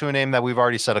going back to a name that we've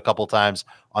already said a couple times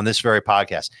on this very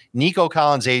podcast. Nico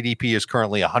Collins' ADP is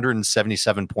currently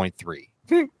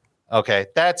 177.3. Okay,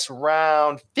 that's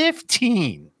round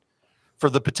 15 for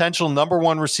the potential number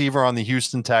 1 receiver on the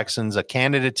Houston Texans, a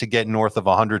candidate to get north of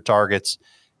 100 targets.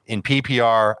 In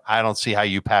PPR, I don't see how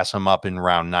you pass him up in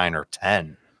round 9 or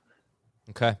 10.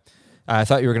 Okay. I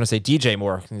thought you were going to say DJ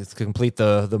Moore to complete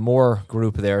the Moore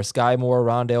group there. Sky Moore,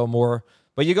 Rondale Moore.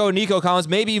 But you go Nico Collins.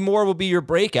 Maybe Moore will be your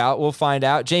breakout. We'll find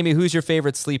out. Jamie, who's your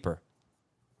favorite sleeper?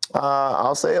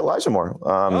 I'll say Elijah Moore.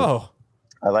 Oh.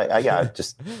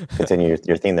 Just continue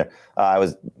your theme there. I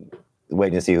was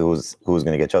waiting to see who's going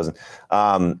to get chosen,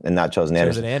 and not chosen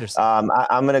Anderson.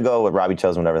 I'm going to go with Robbie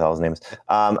Chosen, whatever the hell his name is.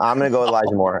 I'm going to go with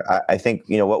Elijah Moore. I think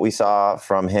what we saw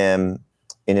from him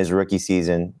in his rookie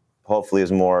season hopefully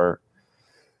is more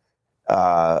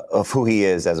of who he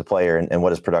is as a player and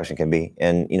what his production can be.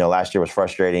 And last year was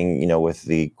frustrating. With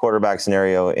the quarterback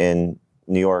scenario in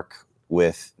New York,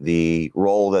 with the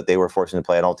role that they were forced to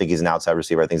play. I don't think he's an outside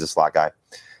receiver. I think he's a slot guy.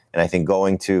 And I think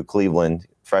going to Cleveland,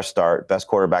 fresh start, best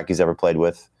quarterback he's ever played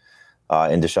with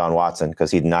in Deshaun Watson, because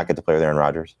he did not get to play with Aaron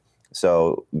Rodgers.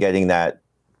 So getting that,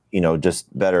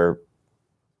 just better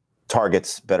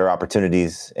targets, better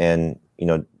opportunities, and,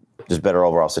 just better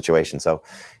overall situation. So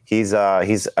he's a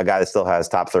guy that still has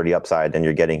top 30 upside, and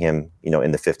you're getting him,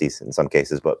 in the 50s in some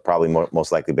cases, but probably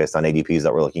most likely based on ADPs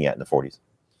that we're looking at in the 40s.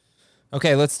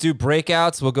 Okay, let's do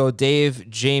breakouts. We'll go Dave,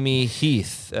 Jamie,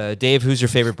 Heath. Dave, who's your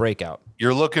favorite breakout?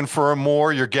 You're looking for a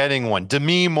Moore, you're getting one.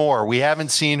 Demi Moore. We haven't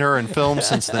seen her in film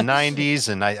since the 90s,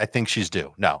 and I think she's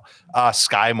due. No.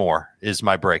 Sky Moore is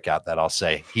my breakout that I'll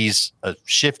say. He's a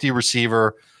shifty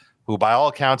receiver who, by all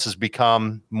accounts, has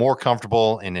become more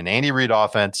comfortable in an Andy Reid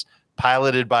offense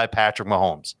piloted by Patrick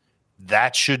Mahomes.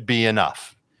 That should be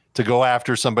enough to go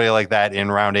after somebody like that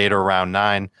in round 8 or round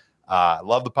 9.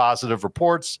 Love the positive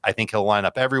reports. I think he'll line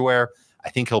up everywhere. I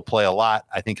think he'll play a lot.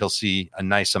 I think he'll see a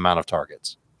nice amount of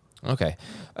targets. Okay.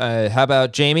 How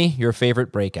about Jamie, your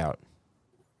favorite breakout?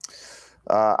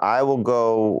 I will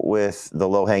go with the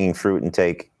low-hanging fruit and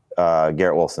take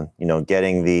Garrett Wilson.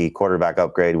 Getting the quarterback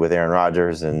upgrade with Aaron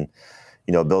Rodgers and,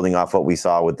 building off what we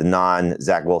saw with the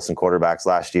non-Zach Wilson quarterbacks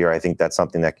last year. I think that's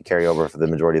something that could carry over for the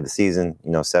majority of the season,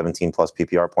 17-plus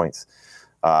PPR points.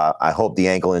 I hope the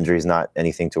ankle injury is not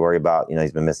anything to worry about.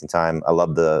 He's been missing time. I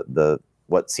love the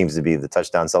what seems to be the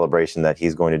touchdown celebration that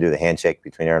he's going to do, the handshake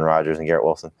between Aaron Rodgers and Garrett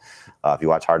Wilson, if you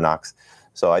watch Hard Knocks.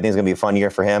 So I think it's going to be a fun year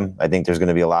for him. I think there's going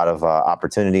to be a lot of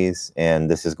opportunities,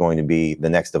 and this is going to be the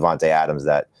next Devontae Adams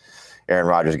that Aaron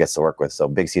Rodgers gets to work with. So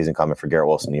big season coming for Garrett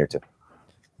Wilson in year 2.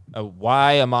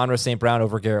 Why Amon-Ra St. Brown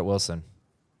over Garrett Wilson?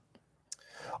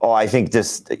 Oh, I think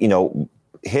just,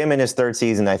 him in his 3rd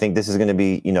season, I think this is going to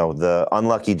be, the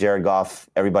unlucky Jared Goff,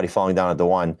 everybody falling down at the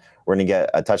one. We're going to get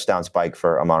a touchdown spike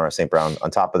for Amon-Ra St. Brown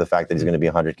on top of the fact that he's going to be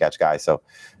a 100-catch guy. So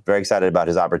very excited about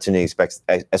his opportunity,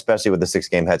 especially with the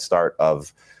 6-game head start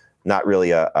of not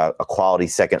really a quality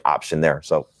second option there.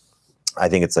 So I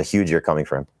think it's a huge year coming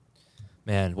for him.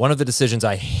 Man, one of the decisions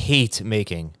I hate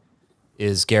making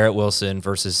is Garrett Wilson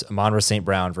versus Amon-Ra St.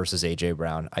 Brown versus A.J.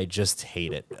 Brown. I just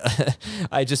hate it.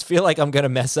 I just feel like I'm going to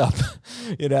mess up,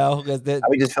 I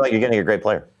just feel like you're getting a great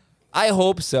player. I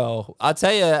hope so. I'll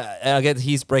tell you, and I'll get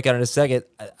Heath's breakout in a second.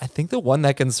 I think the one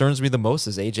that concerns me the most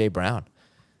is A.J. Brown.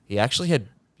 He actually had,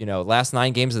 last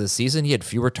 9 games of the season, he had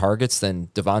fewer targets than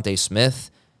Devontae Smith.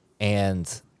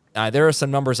 And there are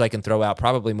some numbers I can throw out,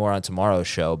 probably more on tomorrow's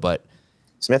show. But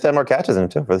Smith had more catches than him,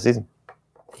 too, for the season.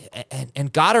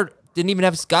 And Goddard didn't even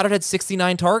have – Goddard had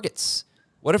 69 targets.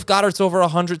 What if Goddard's over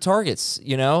 100 targets,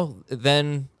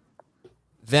 Then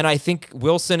I think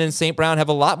Wilson and St. Brown have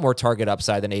a lot more target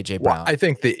upside than A.J. Brown. Well, I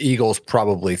think the Eagles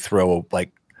probably throw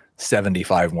like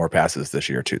 75 more passes this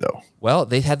year too, though. Well,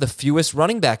 they had the fewest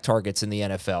running back targets in the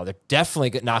NFL. They're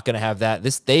definitely not going to have that.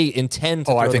 They intend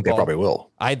to throw I think the ball. They probably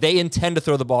will. They intend to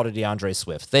throw the ball to DeAndre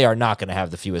Swift. They are not going to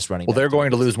have the fewest running back they're targets.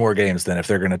 going to lose more games than if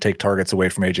they're going to take targets away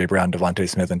from A.J. Brown, Devontae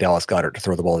Smith, and Dallas Goedert to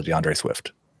throw the ball to DeAndre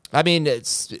Swift. I mean,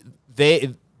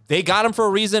 they got him for a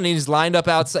reason. And he's lined up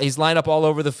outside. He's lined up all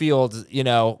over the field.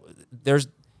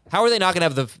 How are they not going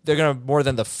to have they're going to have more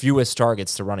than the fewest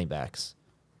targets to running backs?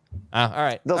 All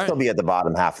right. They'll still be at the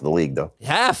bottom half of the league, though.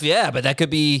 Half, yeah, but that could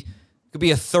be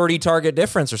a 30 target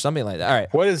difference or something like that. All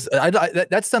right. What is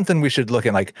that's something we should look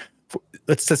at. Like,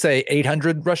 let's just say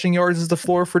 800 rushing yards is the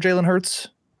floor for Jalen Hurts.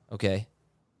 Okay.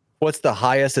 What's the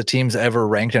highest a team's ever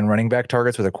ranked in running back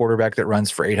targets with a quarterback that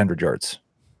runs for 800 yards?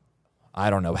 I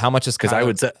don't know. How much is because I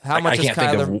would say how much is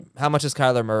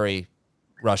Kyler Murray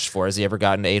rushed for? Has he ever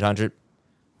gotten 800?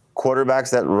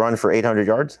 Quarterbacks that run for 800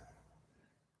 yards?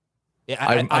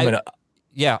 Yeah,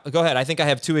 yeah, go ahead. I think I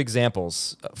have 2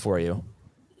 examples for you,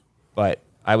 but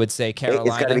I would say Carolina.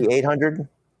 It's got to be 800.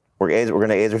 We're going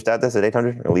to Azer stat this at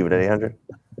 800 or leave it at 800.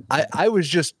 I was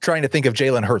just trying to think of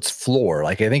Jalen Hurts' floor.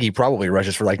 Like, I think he probably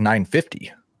rushes for like 950.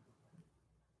 All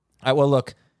right, well,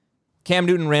 look, Cam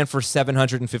Newton ran for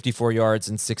 754 yards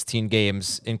in 16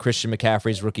 games in Christian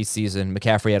McCaffrey's rookie season.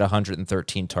 McCaffrey had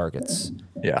 113 targets.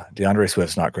 Yeah, DeAndre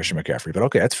Swift's not Christian McCaffrey, but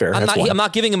okay, that's fair. I'm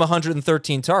not giving him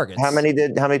 113 targets. How many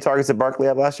targets did Barkley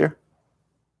have last year?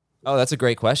 Oh, that's a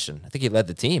great question. I think he led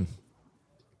the team.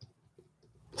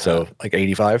 So like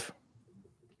 85?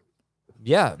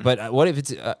 Yeah, but what if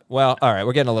it's well? All right,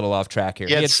 we're getting a little off track here.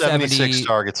 He had 76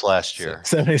 targets last year.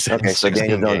 76. Okay, so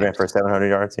Daniel Jones ran games. for 700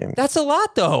 yards. Yeah. That's a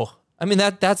lot, though. I mean,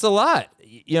 that's a lot.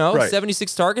 You know, Right.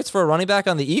 76 targets for a running back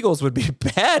on the Eagles would be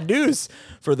bad news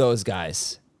for those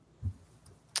guys.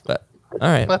 But all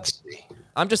right, Let's see.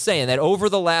 I'm just saying that over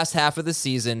the last half of the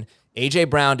season, A.J.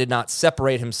 Brown did not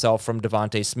separate himself from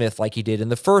Devontae Smith like he did in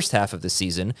the first half of the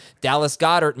season. Dallas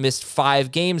Goedert missed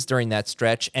 5 games during that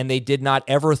stretch, and they did not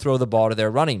ever throw the ball to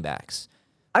their running backs.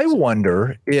 I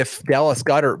wonder if Dallas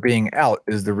Goedert being out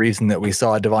is the reason that we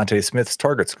saw Devontae Smith's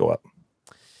targets go up.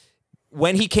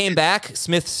 When he came back,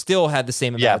 Smith still had the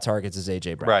same amount Yeah. of targets as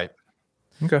A.J. Brown. Right.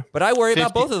 Okay. But I worry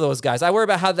about 50 both of those guys. I worry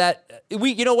about how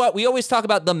you know what? We always talk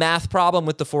about the math problem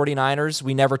with the 49ers.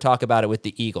 We never talk about it with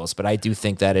the Eagles, but I do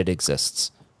think that it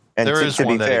exists. And There is to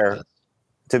one be that fair,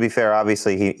 exists.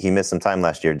 obviously he missed some time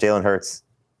last year. Jalen Hurts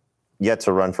yet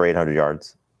to run for 800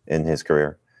 yards in his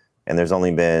career, and there's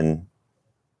only been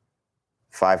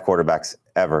 5 quarterbacks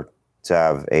ever to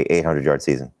have a 800-yard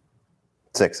season.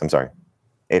 6, I'm sorry,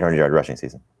 800-yard rushing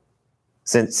season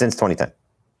since 2010.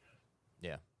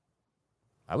 Yeah.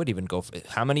 I would even go for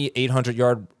how many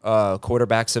 800-yard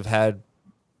quarterbacks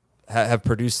have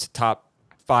produced top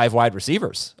 5 wide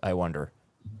receivers, I wonder.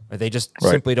 Or they just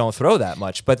simply don't throw that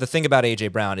much. But the thing about A.J.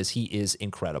 Brown is he is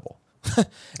incredible.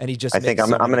 And he just I think makes I'm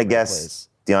so going to many great guess plays.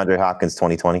 DeAndre Hopkins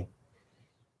 2020.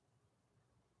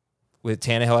 With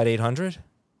Tannehill at 800?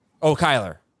 Oh,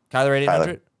 Kyler at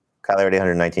 800? Kyler at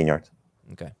 819 yards.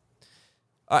 Okay.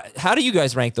 How do you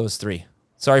guys rank those 3?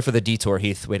 Sorry for the detour,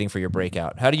 Heath, waiting for your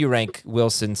breakout. How do you rank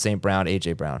Wilson, St. Brown,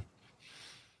 A.J. Brown?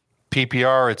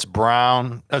 PPR, it's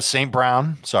St.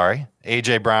 Brown,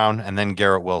 A.J. Brown, and then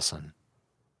Garrett Wilson.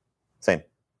 Same.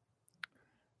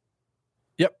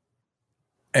 Yep.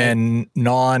 And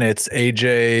it's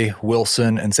AJ,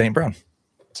 Wilson, and St. Brown.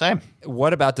 Same.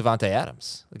 What about Devontae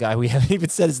Adams, the guy we haven't even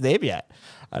said his name yet?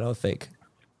 I don't think.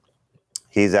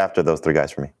 He's after those 3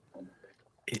 guys for me.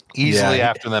 Easily Yeah.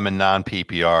 after them in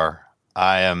non-PPR.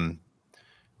 I am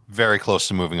very close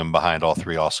to moving him behind all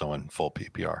 3 also in full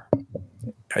PPR.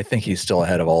 I think he's still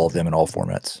ahead of all of them in all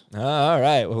formats. All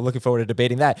right. Well, looking forward to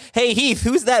debating that. Hey, Heath,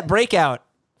 who's that breakout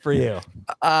for you?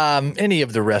 Any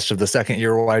of the rest of the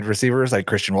second-year wide receivers, like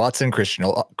Christian Watson,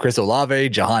 Chris Olave,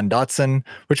 Jahan Dotson,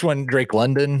 which one? Drake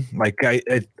London,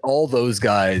 all those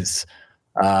guys.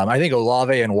 I think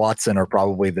Olave and Watson are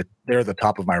probably they're the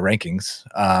top of my rankings.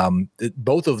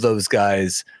 Both of those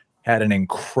guys had an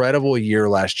incredible year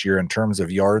last year in terms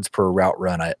of yards per route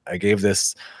run. I gave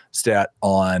this stat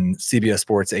on CBS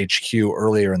Sports HQ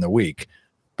earlier in the week,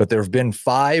 but there have been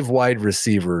 5 wide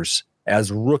receivers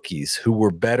as rookies who were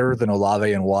better than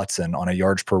Olave and Watson on a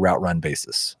yards per route run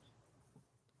basis.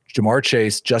 Jamar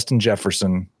Chase, Justin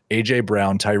Jefferson, A.J.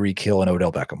 Brown, Tyreek Hill, and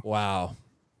Odell Beckham. Wow.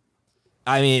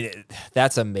 I mean,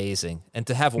 that's amazing. And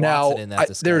to have Watson in that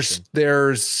discussion.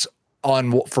 There's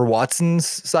for Watson's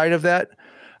side of that,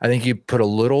 I think you put a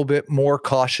little bit more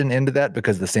caution into that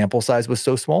because the sample size was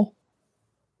so small.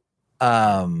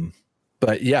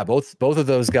 But yeah, both of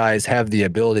those guys have the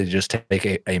ability to just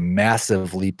take a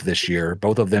massive leap this year.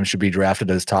 Both of them should be drafted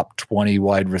as top 20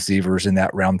 wide receivers in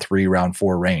that round 3, round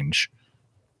 4 range.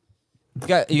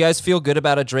 You guys feel good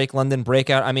about a Drake London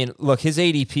breakout? I mean, look, his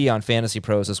ADP on Fantasy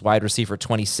Pros is wide receiver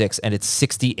 26, and it's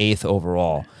 68th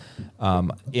overall.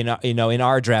 In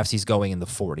our drafts, he's going in the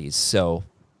 40s. So,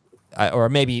 or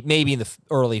maybe in the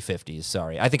early 50s.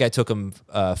 Sorry, I think I took him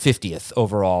 50th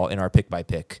overall in our pick by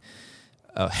pick.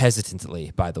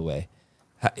 Hesitantly, by the way.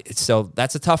 So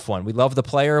that's a tough one. We love the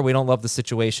player. We don't love the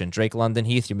situation. Drake London,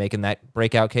 Heath, you're making that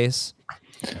breakout case?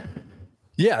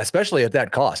 Yeah, especially at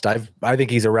that cost. I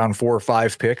think he's around 4 or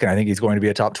 5 pick, and I think he's going to be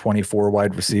a top 24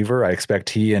 wide receiver. I expect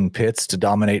he and Pitts to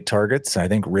dominate targets. I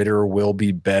think Ritter will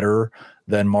be better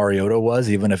than Mariota was,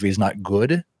 even if he's not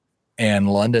good. And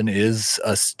London is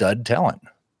a stud talent.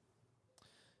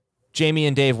 Jamie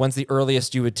and Dave, when's the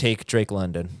earliest you would take Drake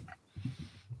London?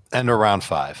 And around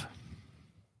 5.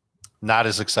 Not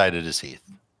as excited as Heath.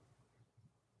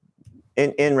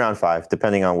 In round 5,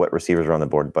 depending on what receivers are on the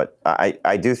board. But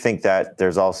I do think that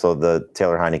there's also the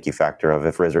Taylor Heineke factor of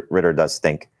if Ritter does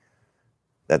stink,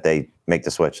 that they make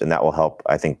the switch, and that will help,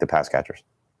 I think, the pass catchers.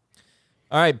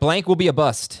 All right, blank will be a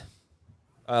bust.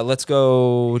 Let's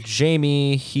go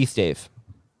Jamie, Heath, Dave.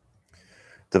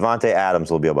 Devontae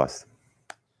Adams will be a bust.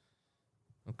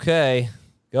 Okay,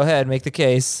 go ahead, make the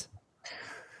case.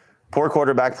 Poor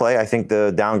quarterback play. I think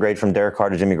the downgrade from Derek Carr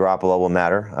to Jimmy Garoppolo will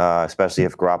matter, especially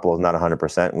if Garoppolo is not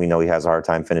 100%. We know he has a hard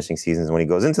time finishing seasons when he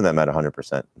goes into them at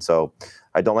 100%. So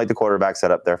I don't like the quarterback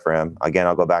setup there for him. Again,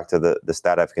 I'll go back to the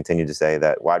stat I've continued to say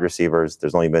that wide receivers,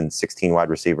 there's only been 16 wide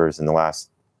receivers in the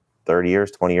last 30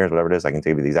 years, 20 years, whatever it is. I can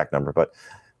tell you the exact number, but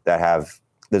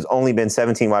there's only been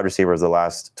 17 wide receivers the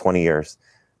last 20 years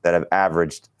that have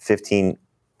averaged 15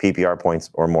 PPR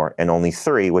points or more. And only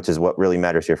 3, which is what really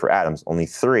matters here for Adams, only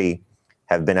 3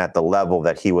 have been at the level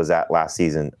that he was at last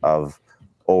season of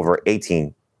over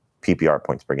 18 PPR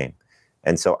points per game.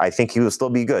 And so I think he will still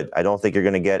be good. I don't think you're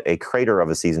going to get a crater of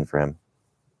a season for him.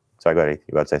 Sorry, go ahead.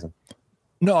 You about to say something?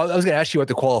 No, I was going to ask you what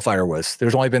the qualifier was.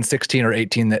 There's only been 16 or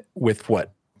 18 that with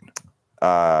what?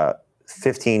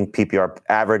 15 PPR,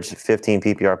 average 15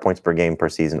 PPR points per game per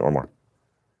season or more.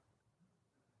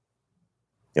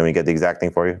 You want me to get the exact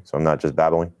thing for you, so I'm not just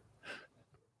babbling?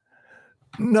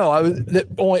 No,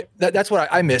 that's what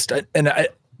I missed.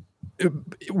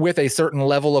 With a certain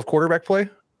level of quarterback play?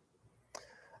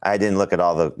 I didn't look at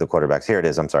all the quarterbacks. Here it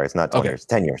is. I'm sorry. It's not 20 years.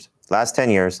 10 years. Last 10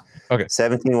 years,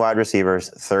 17 wide receivers,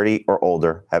 30 or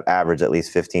older, have averaged at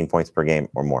least 15 points per game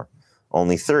or more.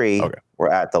 Only 3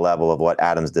 were at the level of what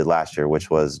Adams did last year, which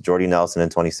was Jordy Nelson in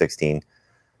 2016,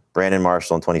 Brandon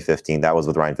Marshall in 2015. That was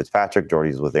with Ryan Fitzpatrick. Jordy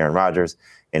was with Aaron Rodgers.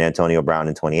 And Antonio Brown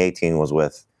in 2018 was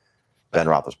with Ben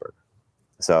Roethlisberger.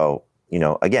 So,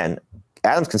 again,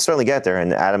 Adams can certainly get there.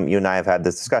 And Adam, you and I have had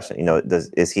this discussion.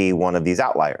 Is he one of these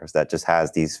outliers that just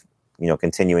has these,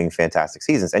 continuing fantastic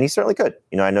seasons? And he certainly could.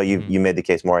 I know you made the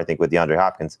case more, I think, with DeAndre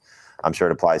Hopkins. I'm sure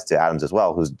it applies to Adams as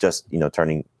well, who's just,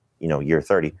 turning,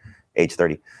 age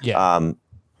 30. Yeah.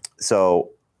 So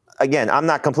again, I'm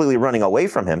not completely running away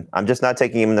from him. I'm just not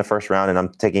taking him in the first round, and I'm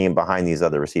taking him behind these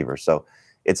other receivers. So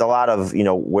it's a lot of,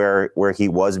 where he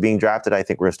was being drafted. I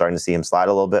think we're starting to see him slide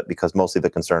a little bit because mostly the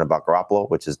concern about Garoppolo,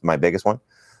 which is my biggest one.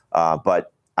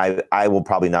 But I will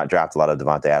probably not draft a lot of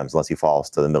Devontae Adams unless he falls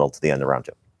to the middle to the end of round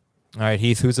 2. All right,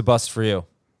 Heath, who's a bust for you?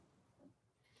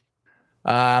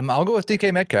 I'll go with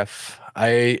DK Metcalf.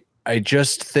 I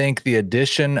just think the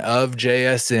addition of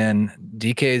JSN,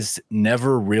 DK's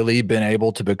never really been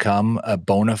able to become a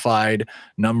bona fide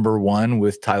number 1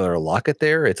 with Tyler Lockett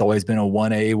there. It's always been a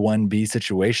 1A, 1B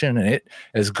situation. And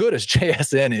as good as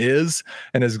JSN is,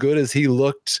 and as good as he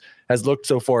has looked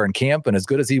so far in camp, and as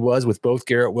good as he was with both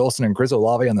Garrett Wilson and Chris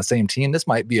Olave on the same team, this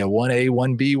might be a 1A,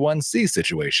 1B, 1C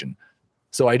situation.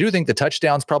 So I do think the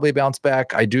touchdowns probably bounce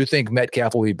back. I do think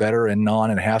Metcalf will be better in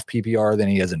non and half PPR than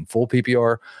he is in full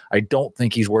PPR. I don't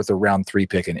think he's worth a round 3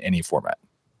 pick in any format.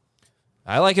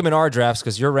 I like him in our drafts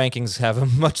because your rankings have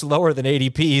him much lower than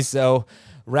ADP. So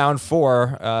round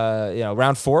 4,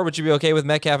 round 4, would you be okay with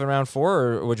Metcalf in round 4,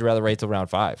 or would you rather wait till round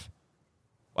 5?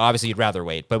 Well, obviously you'd rather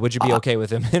wait, but would you be okay with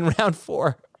him in round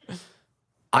 4?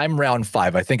 I'm round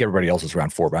 5. I think everybody else is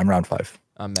round 4, but I'm round 5.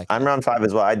 I'm round 5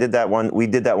 as well. I did that one. We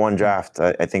did that one draft.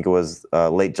 I think it was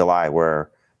late July, where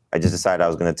I just decided I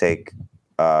was going to take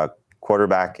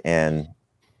quarterback and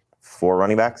 4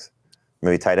 running backs,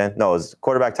 maybe tight end. No, it was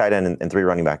quarterback, tight end, and 3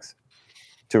 running backs.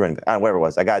 2 running backs. Whatever it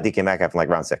was. I got DK Metcalf in like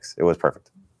round 6. It was perfect.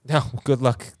 No, good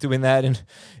luck doing that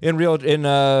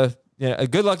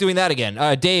good luck doing that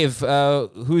again. Dave,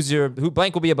 who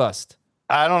blank will be a bust?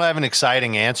 I don't have an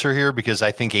exciting answer here because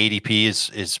I think ADP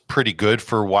is pretty good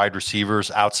for wide receivers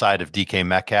outside of DK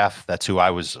Metcalf. That's who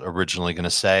I was originally going to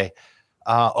say.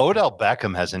 Odell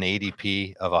Beckham has an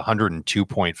ADP of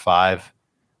 102.5.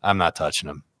 I'm not touching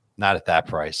him. Not at that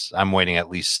price. I'm waiting at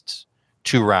least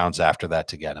 2 rounds after that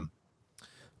to get him.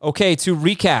 Okay, to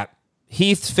recap,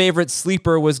 Heath's favorite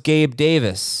sleeper was Gabe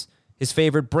Davis. His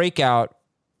favorite breakout,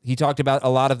 he talked about a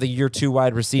lot of the year 2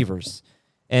 wide receivers.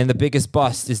 And the biggest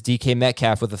bust is DK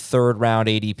Metcalf with a 3rd round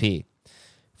ADP.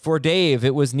 For Dave,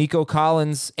 it was Nico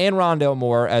Collins and Rondale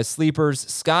Moore as sleepers,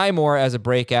 Sky Moore as a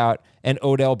breakout, and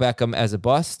Odell Beckham as a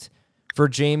bust. For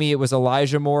Jamie, it was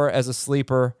Elijah Moore as a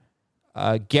sleeper,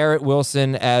 Garrett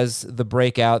Wilson as the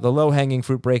breakout, the low-hanging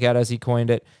fruit breakout as he coined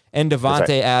it, and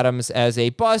Devontae Adams as a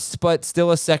bust, but still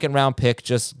a 2nd round pick,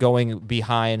 just going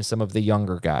behind some of the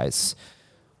younger guys.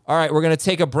 All right, we're going to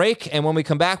take a break, and when we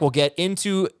come back, we'll get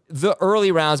into the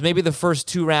early rounds, maybe the first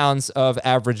 2 rounds of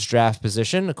average draft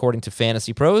position, according to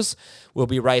Fantasy Pros. We'll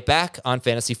be right back on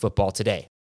Fantasy Football Today.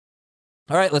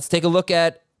 All right, let's take a look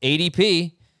at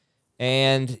ADP.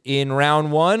 And in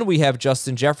round 1, we have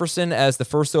Justin Jefferson as the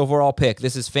 1st overall pick.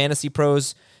 This is Fantasy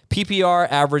Pros PPR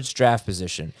average draft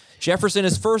position. Jefferson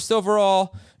is 1st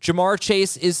overall. Jamar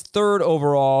Chase is 3rd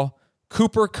overall.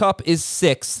 Cooper Kupp is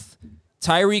 6th.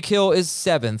 Tyreek Hill is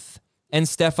 7th, and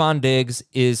Stephon Diggs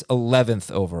is 11th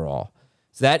overall.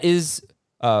 So that is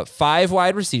 5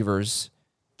 wide receivers,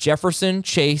 Jefferson,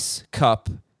 Chase, Kupp,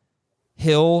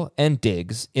 Hill, and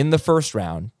Diggs in the 1st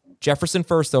round. Jefferson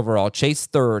 1st overall, Chase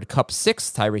 3rd, Kupp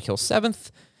 6th, Tyreek Hill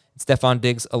 7th, and Stephon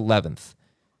Diggs 11th.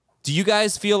 Do you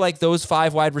guys feel like those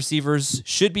 5 wide receivers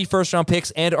should be 1st round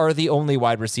picks and are the only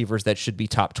wide receivers that should be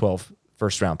top 12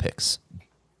 first-round picks?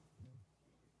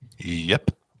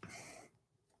 Yep.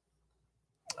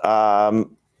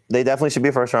 They definitely should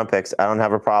be first-round picks. I don't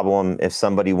have a problem if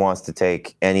somebody wants to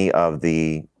take any of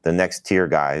the next tier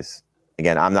guys.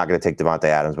 Again, I'm not going to take Devontae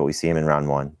Adams, but we see him in round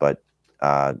 1. But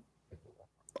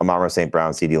Amon-Ra St.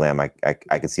 Brown, CeeDee Lamb,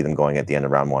 I could see them going at the end of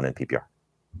round 1 in PPR.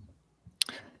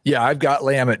 Yeah, I've got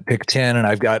Lamb at pick 10, and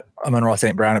I've got Amon-Ra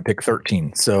St. Brown at pick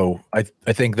 13. So I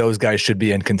think those guys should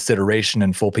be in consideration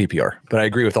in full PPR. But I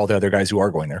agree with all the other guys who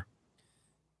are going there.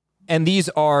 And these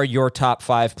are your top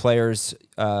 5 players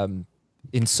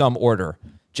in some order.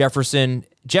 Jefferson,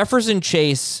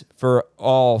 Chase for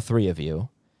all 3 of you.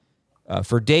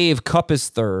 For Dave, Kupp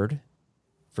is 3rd.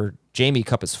 For Jamie,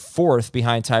 Kupp is 4th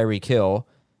behind Tyreek Hill.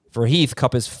 For Heath,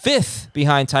 Kupp is 5th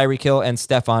behind Tyreek Hill and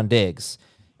Stephon Diggs.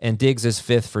 And Diggs is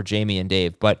 5th for Jamie and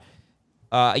Dave. But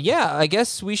yeah, I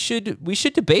guess we should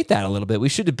debate that a little bit. We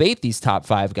should debate these top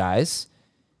 5 guys.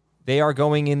 They are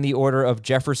going in the order of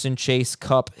Jefferson, Chase,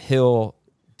 Kupp, Hill,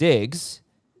 Diggs.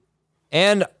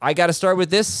 And I got to start with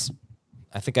this.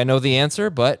 I think I know the answer,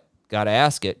 but got to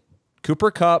ask it.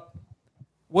 Cooper Kupp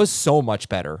was so much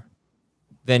better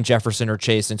than Jefferson or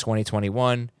Chase in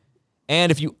 2021.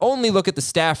 And if you only look at the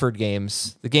Stafford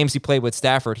games, the games he played with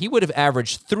Stafford, he would have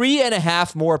averaged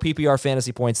 3.5 more PPR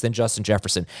fantasy points than Justin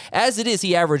Jefferson. As it is,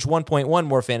 he averaged 1.1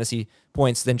 more fantasy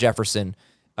points than Jefferson,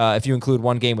 if you include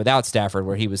one game without Stafford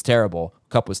where he was terrible.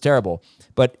 Kupp was terrible.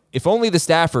 But if only the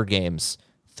Stafford games,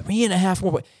 3.5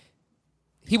 more.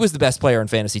 He was the best player in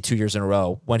fantasy 2 years in a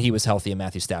row when he was healthy and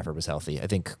Matthew Stafford was healthy. I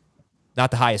think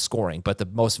not the highest scoring, but the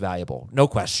most valuable. No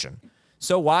question.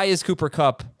 So why is Cooper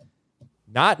Kupp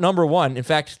not number 1? In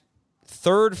fact,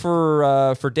 3rd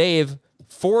for Dave,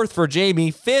 4th for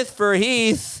Jamie, 5th for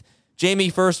Heath. Jamie,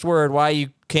 first word, why you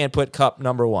can't put Kupp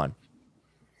number 1?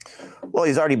 Well,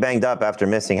 he's already banged up after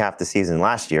missing half the season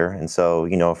last year. And so,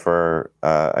 for,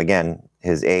 again,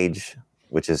 his age,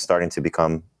 which is starting to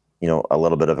become, a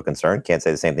little bit of a concern. Can't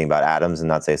say the same thing about Adams and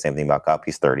not say the same thing about Kupp.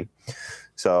 He's 30.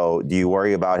 So do you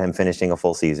worry about him finishing a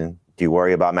full season? Do you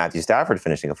worry about Matthew Stafford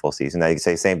finishing a full season? Now you can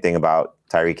say the same thing about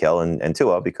Tyreek Hill and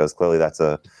Tua, because clearly that's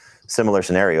a similar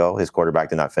scenario. His quarterback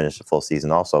did not finish the full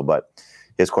season also, but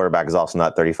his quarterback is also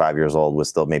not 35 years old with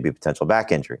still maybe a potential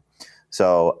back injury.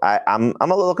 So I'm a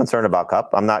little concerned about Kupp.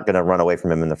 I'm not going to run away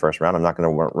from him in the first round. I'm not going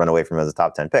to run away from him as a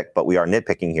top 10 pick, but we are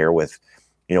nitpicking here with,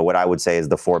 what I would say is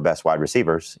the 4 best wide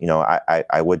receivers.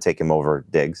 I would take him over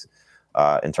Diggs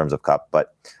in terms of Kupp,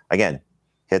 but again,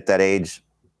 hit that age,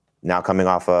 now coming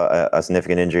off a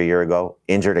significant injury a year ago,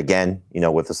 injured again,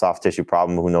 with a soft tissue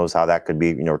problem. Who knows how that could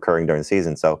be, recurring during the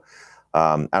season. So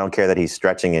I don't care that he's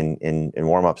stretching in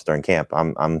warm-ups during camp.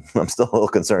 I'm still a little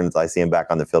concerned until I see him back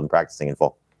on the field and practicing in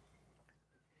full.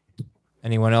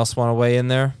 Anyone else want to weigh in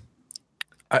there?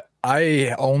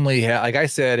 I only have, like I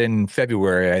said in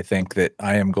February, I think that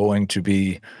I am going to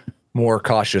be more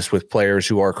cautious with players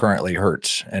who are currently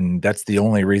hurt. And that's the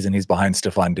only reason he's behind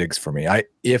Stephon Diggs for me.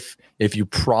 If you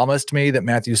promised me that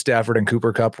Matthew Stafford and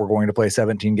Cooper Kupp were going to play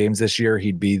 17 games this year,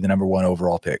 he'd be the number 1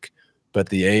 overall pick. But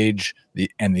the age, the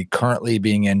currently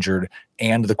being injured,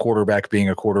 and the quarterback being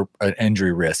an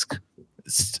injury risk,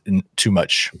 it's too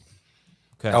much.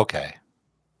 Okay.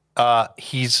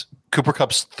 He's Cooper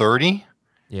Kupp's 30.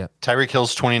 Yeah. Tyreek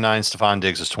Hill's 29. Stephon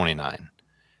Diggs is 29.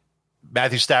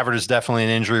 Matthew Stafford is definitely an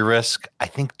injury risk. I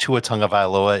think Tua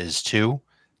Tagovailoa is too.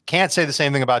 Can't say the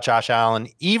same thing about Josh Allen,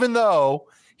 even though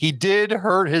he did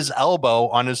hurt his elbow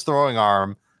on his throwing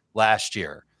arm last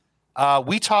year.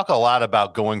 We talk a lot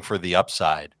about going for the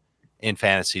upside in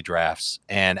fantasy drafts.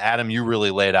 And Adam, you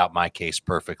really laid out my case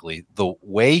perfectly. The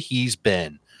way he's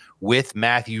been with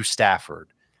Matthew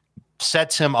Stafford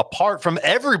sets him apart from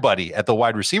everybody at the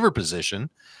wide receiver position.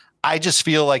 I just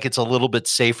feel like it's a little bit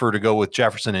safer to go with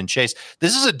Jefferson and Chase.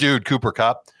 This is a dude, Cooper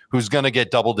Kupp, who's going to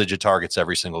get double-digit targets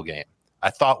every single game.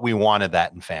 I thought we wanted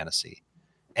that in fantasy.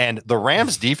 And the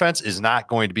Rams defense is not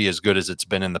going to be as good as it's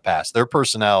been in the past. Their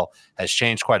personnel has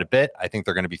changed quite a bit. I think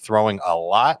they're going to be throwing a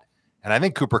lot. And I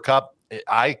think Cooper Kupp,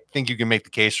 I think you can make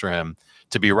the case for him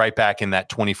to be right back in that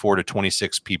 24 to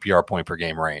 26 PPR point per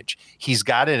game range. He's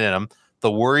got it in him.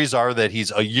 The worries are that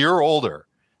he's a year older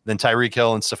than Tyreek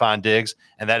Hill and Stephon Diggs,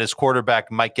 and that his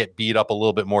quarterback might get beat up a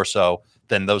little bit more so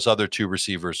than those other 2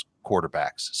 receivers'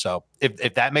 quarterbacks. So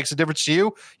if that makes a difference to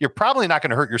you, you're probably not going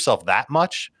to hurt yourself that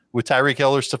much with Tyreek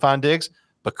Hill or Stephon Diggs,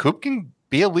 but Coop can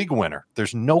be a league winner.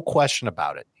 There's no question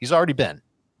about it. He's already been.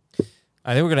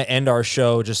 I think we're going to end our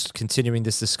show just continuing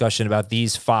this discussion about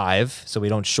these 5 so we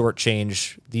don't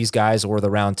shortchange these guys or the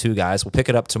round 2 guys. We'll pick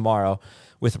it up tomorrow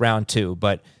with round 2,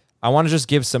 but I want to just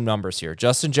give some numbers here.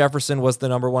 Justin Jefferson was the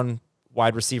number 1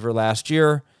 wide receiver last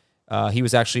year. He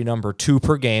was actually number 2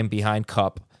 per game behind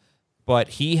Kupp, but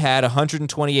he had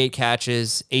 128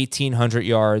 catches, 1,800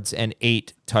 yards, and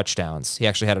 8 touchdowns. He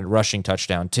actually had a rushing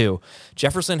touchdown, too.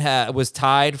 Jefferson was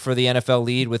tied for the NFL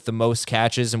lead with the most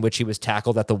catches in which he was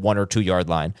tackled at the 1 or 2 yard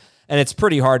line. And it's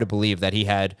pretty hard to believe that he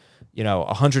had,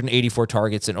 184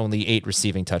 targets and only 8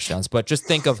 receiving touchdowns. But just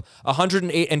think of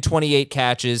 128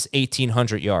 catches,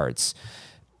 1,800 yards.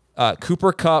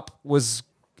 Cooper Kupp was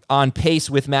on pace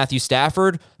with Matthew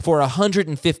Stafford for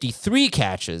 153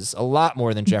 catches, a lot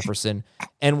more than Jefferson,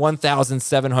 and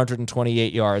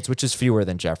 1,728 yards, which is fewer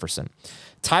than Jefferson.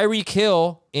 Tyreek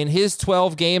Hill, in his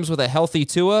 12 games with a healthy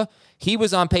Tua, he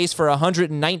was on pace for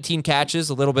 119 catches,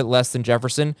 a little bit less than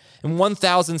Jefferson, and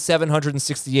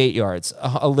 1,768 yards,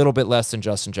 a little bit less than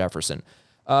Justin Jefferson.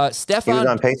 He was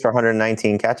on pace for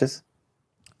 119 catches?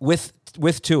 With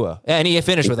Tua, and he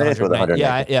finished with 109.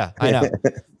 Yeah, I know.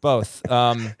 Both.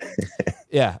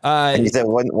 Yeah. And you said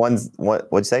what'd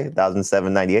you say?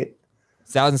 1,798?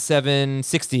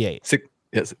 1,768.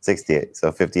 68.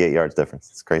 So 58 yards difference.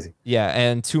 It's crazy. Yeah,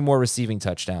 and 2 more receiving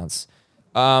touchdowns.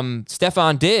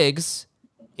 Stephon Diggs,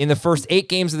 in the first 8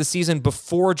 games of the season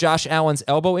before Josh Allen's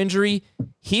elbow injury,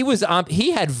 he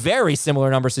had very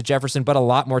similar numbers to Jefferson, but a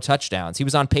lot more touchdowns. He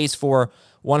was on pace for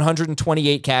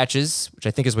 128 catches, which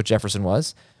I think is what Jefferson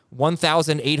was,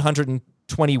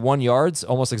 1,821 yards,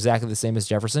 almost exactly the same as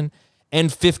Jefferson,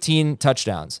 and 15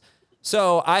 touchdowns.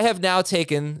 So I have now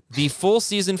taken the full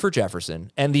season for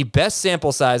Jefferson and the best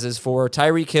sample sizes for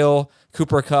Tyreek Hill,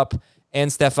 Cooper Kupp, and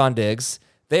Stephon Diggs.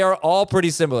 They are all pretty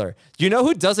similar. You know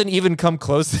who doesn't even come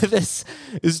close to this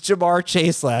is Ja'Marr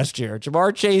Chase last year.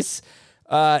 Ja'Marr Chase,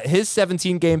 his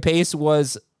 17-game pace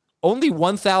was only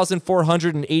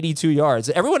 1,482 yards.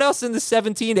 Everyone else in the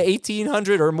 17 to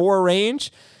 1,800 or more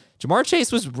range, Ja'Marr Chase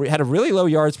had a really low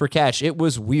yards per catch. It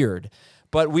was weird.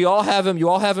 But we all have him. You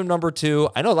all have him number 2.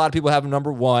 I know a lot of people have him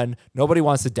number 1. Nobody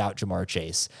wants to doubt Ja'Marr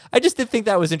Chase. I just did think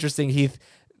that was interesting, Heath,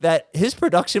 that his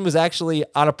production was actually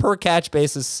on a per-catch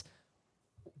basis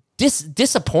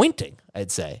disappointing,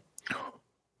 I'd say.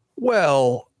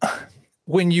 Well,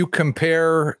 when you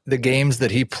compare the games that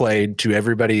he played to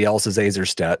everybody else's Azer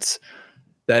stats,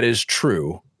 that is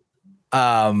true.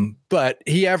 But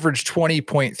he averaged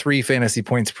 20.3 fantasy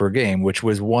points per game, which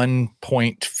was 1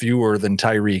 point fewer than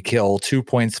Tyreek Hill, 2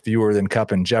 points fewer than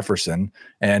Kupp and Jefferson,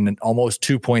 and almost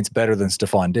 2 points better than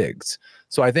Stephon Diggs.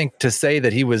 So I think to say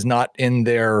that he was not in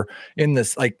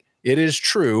this, like, it is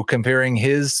true comparing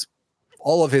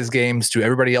all of his games to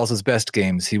everybody else's best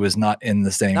games. He was not in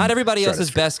the same. Not everybody else's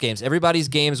best games. Everybody's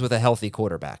games with a healthy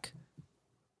quarterback.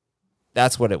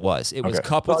 That's what it was. It was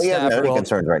Kupp with Stafford. I'm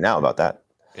concerns right now about that.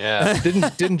 Yeah.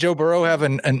 Didn't Joe Burrow have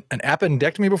an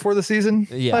appendectomy before the season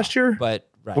last year? But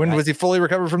right, when was he fully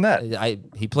recovered from that?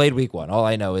 He played week 1. All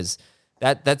I know is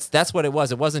that's what it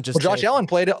was. It wasn't just Josh Allen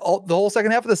played the whole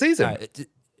second half of the season.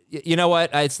 You know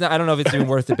what? It's not. I don't know if it's even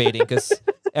worth debating because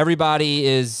everybody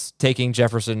is taking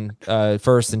Jefferson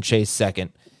first and Chase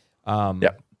second. Yeah.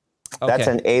 Okay. That's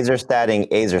an Azer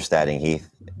statting, Heath.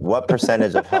 What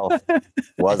percentage of health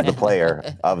was the player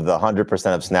of the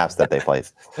 100% of snaps that they played?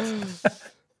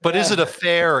 But is it a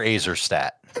fair Azer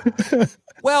stat?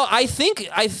 Well, I think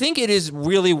it is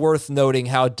really worth noting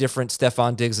how different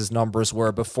Stephon Diggs' numbers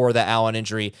were before the Allen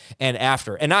injury and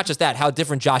after. And not just that, how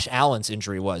different Josh Allen's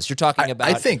injury was. You're talking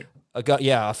about a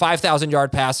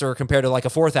 5,000-yard passer compared to like a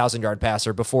 4,000-yard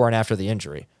passer before and after the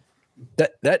injury.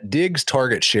 That Diggs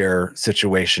target share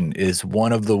situation is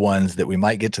one of the ones that we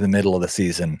might get to the middle of the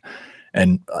season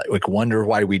and wonder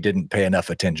why we didn't pay enough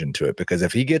attention to it. Because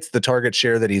if he gets the target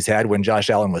share that he's had when Josh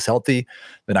Allen was healthy,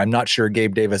 then I'm not sure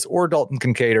Gabe Davis or Dalton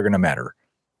Kincaid are going to matter.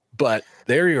 But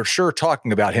they're sure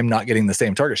talking about him not getting the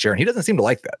same target share, and he doesn't seem to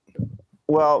like that.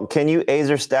 Well, can you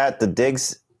Azer stat the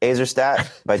Diggs Azer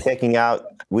stat by taking out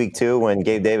week 2 when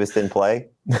Gabe Davis didn't play?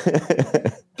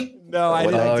 No, I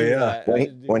didn't do that.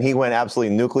 When he went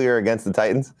absolutely nuclear against the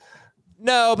Titans?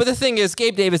 No, but the thing is,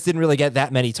 Gabe Davis didn't really get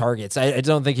that many targets. I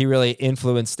don't think he really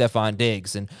influenced Stephon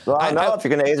Diggs. And if you're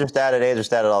going to Azer stat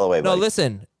it all the way. No, buddy.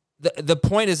 Listen, the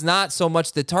point is not so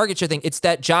much the target share thing. It's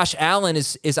that Josh Allen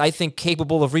is I think,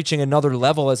 capable of reaching another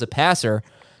level as a passer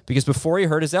because before he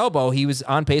hurt his elbow, he was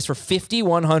on pace for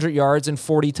 5,100 yards and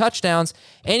 40 touchdowns,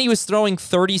 and he was throwing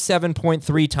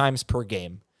 37.3 times per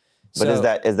game. But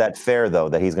is that fair, though,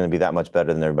 that he's going to be that much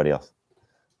better than everybody else?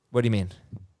 What do you mean?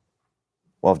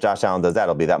 Well, if Josh Allen does that,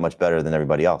 it'll be that much better than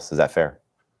everybody else. Is that fair?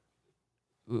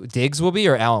 Diggs will be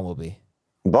or Allen will be?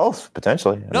 Both,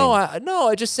 potentially.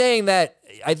 I'm just saying that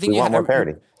I think we want more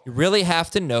parity. You really have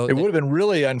to know. It would have been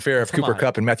really unfair if Cooper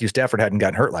Kupp and Matthew Stafford hadn't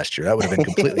gotten hurt last year. That would have been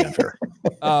completely unfair.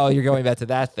 Oh, you're going back to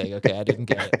that thing. Okay, I didn't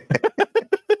get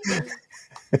it.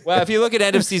 Well, if you look at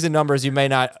end of season numbers, you may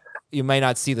not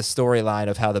see the storyline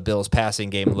of how the Bills' passing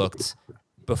game looked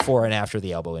before and after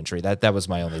the elbow injury. That was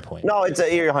my only point. No,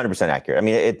 you're 100% accurate. I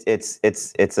mean,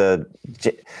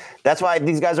 that's why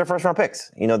these guys are first round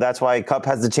picks. That's why Kupp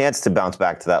has the chance to bounce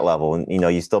back to that level, and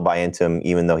you still buy into him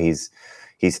even though he's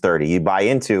 30. You buy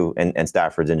into and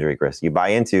Stafford's injury, Chris. You buy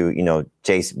into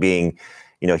Chase being.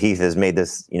 Heath has made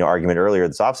this, argument earlier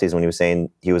this offseason when he was saying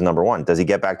he was number one. Does he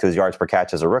get back to his yards per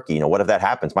catch as a rookie? What if that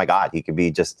happens? My God, he could be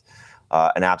just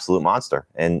an absolute monster.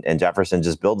 And Jefferson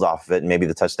just builds off of it, and maybe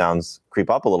the touchdowns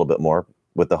creep up a little bit more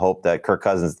with the hope that Kirk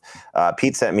Cousins.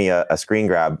 Pete sent me a screen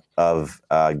grab of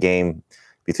a game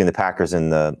between the Packers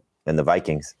and the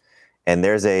Vikings, and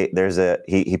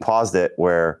he paused it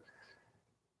where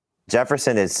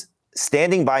Jefferson is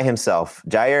standing by himself.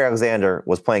 Jair Alexander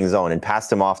was playing zone and passed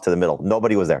him off to the middle.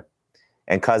 Nobody was there.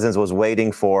 And Cousins was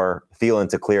waiting for Thielen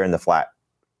to clear in the flat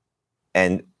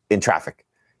and in traffic.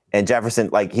 And Jefferson,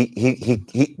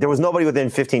 he there was nobody within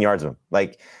 15 yards of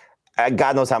him.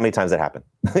 God knows how many times that happened,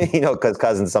 because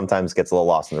Cousins sometimes gets a little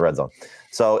lost in the red zone.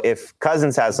 So if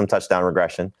Cousins has some touchdown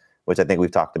regression, which I think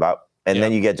we've talked about, and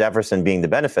then you get Jefferson being the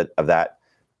benefit of that,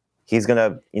 he's going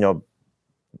to,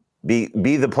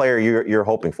 be the player you're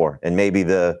hoping for, and maybe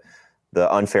the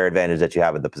unfair advantage that you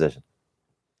have at the position.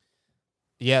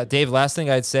 Yeah, Dave, last thing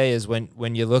I'd say is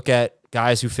when you look at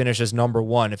guys who finish as number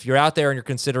one, if you're out there and you're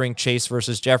considering Chase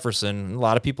versus Jefferson, a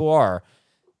lot of people are,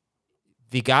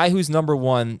 the guy who's number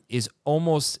one is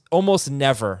almost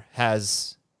never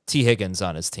has T. Higgins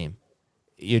on his team.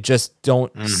 You just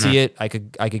don't see it. I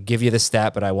could give you the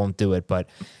stat, but I won't do it. But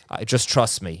just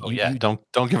trust me.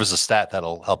 Don't give us a stat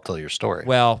that'll help tell your story.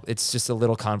 Well, it's just a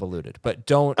little convoluted, but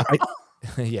don't.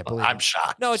 Yeah, I'm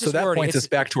shocked. No, it's so just that wording. points us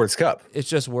back towards Kupp. It's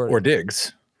just wording. Or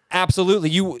Diggs.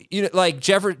 Absolutely. You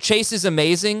Chase is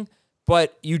amazing,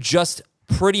 but you just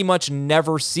pretty much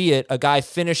never see it. A guy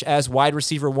finish as wide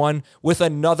receiver one with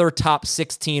another top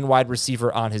 16 wide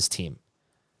receiver on his team.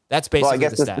 That's basically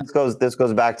the stat. This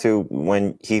goes back to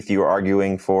when, Heath, you were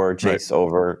arguing for Chase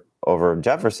over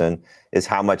Jefferson, is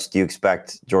how much do you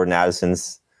expect Jordan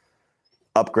Addison's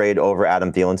upgrade over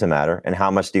Adam Thielen to matter, and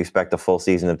how much do you expect a full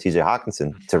season of TJ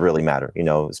Hawkinson to really matter?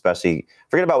 Especially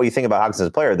forget about what you think about Hawkinson as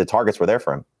a player. The targets were there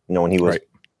for him, when he was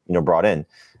brought in.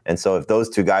 And so if those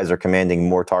two guys are commanding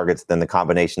more targets than the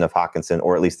combination of Hawkinson,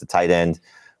 or at least the tight end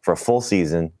for a full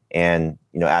season, and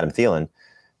Adam Thielen,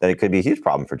 then it could be a huge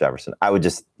problem for Jefferson. I would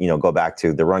just, go back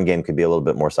to the run game could be a little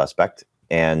bit more suspect,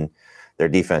 and their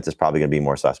defense is probably going to be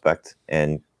more suspect.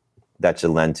 And that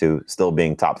should lend to still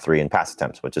being top 3 in pass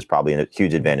attempts, which is probably a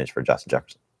huge advantage for Justin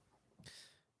Jefferson.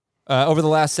 Over the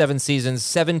last 7 seasons,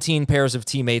 17 pairs of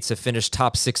teammates have finished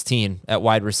top 16 at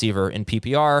wide receiver in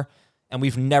PPR, and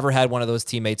we've never had one of those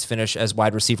teammates finish as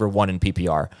wide receiver 1 in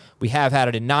PPR. We have had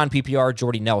it in non-PPR,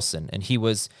 Jordy Nelson, and he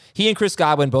and Chris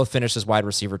Godwin both finished as wide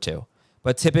receiver 2.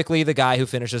 But typically, the guy who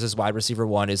finishes as wide receiver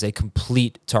 1 is a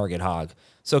complete target hog.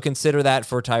 So consider that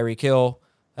for Tyreek Hill.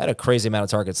 I had a crazy amount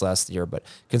of targets last year, but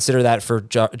consider that for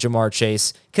Jamar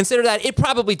Chase. Consider that it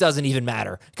probably doesn't even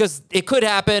matter, because it could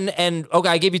happen. And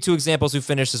I gave you 2 examples who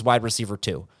finished as wide receiver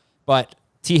 2. But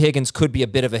T. Higgins could be a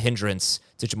bit of a hindrance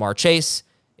to Jamar Chase.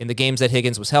 In the games that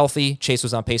Higgins was healthy, Chase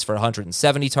was on pace for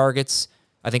 170 targets.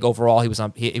 I think overall he was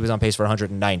on pace for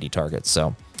 190 targets.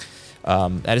 So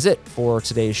that is it for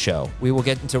today's show. We will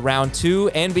get into round 2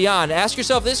 and beyond. Ask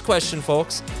yourself this question,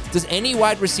 folks. Does any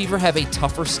wide receiver have a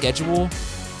tougher schedule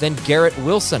than Garrett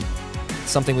Wilson?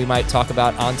 Something we might talk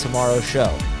about on tomorrow's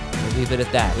show. We'll leave it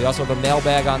at that. We also have a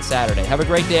mailbag on Saturday. Have a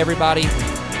great day, everybody.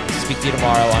 Speak to you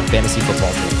tomorrow on Fantasy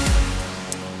Football Team.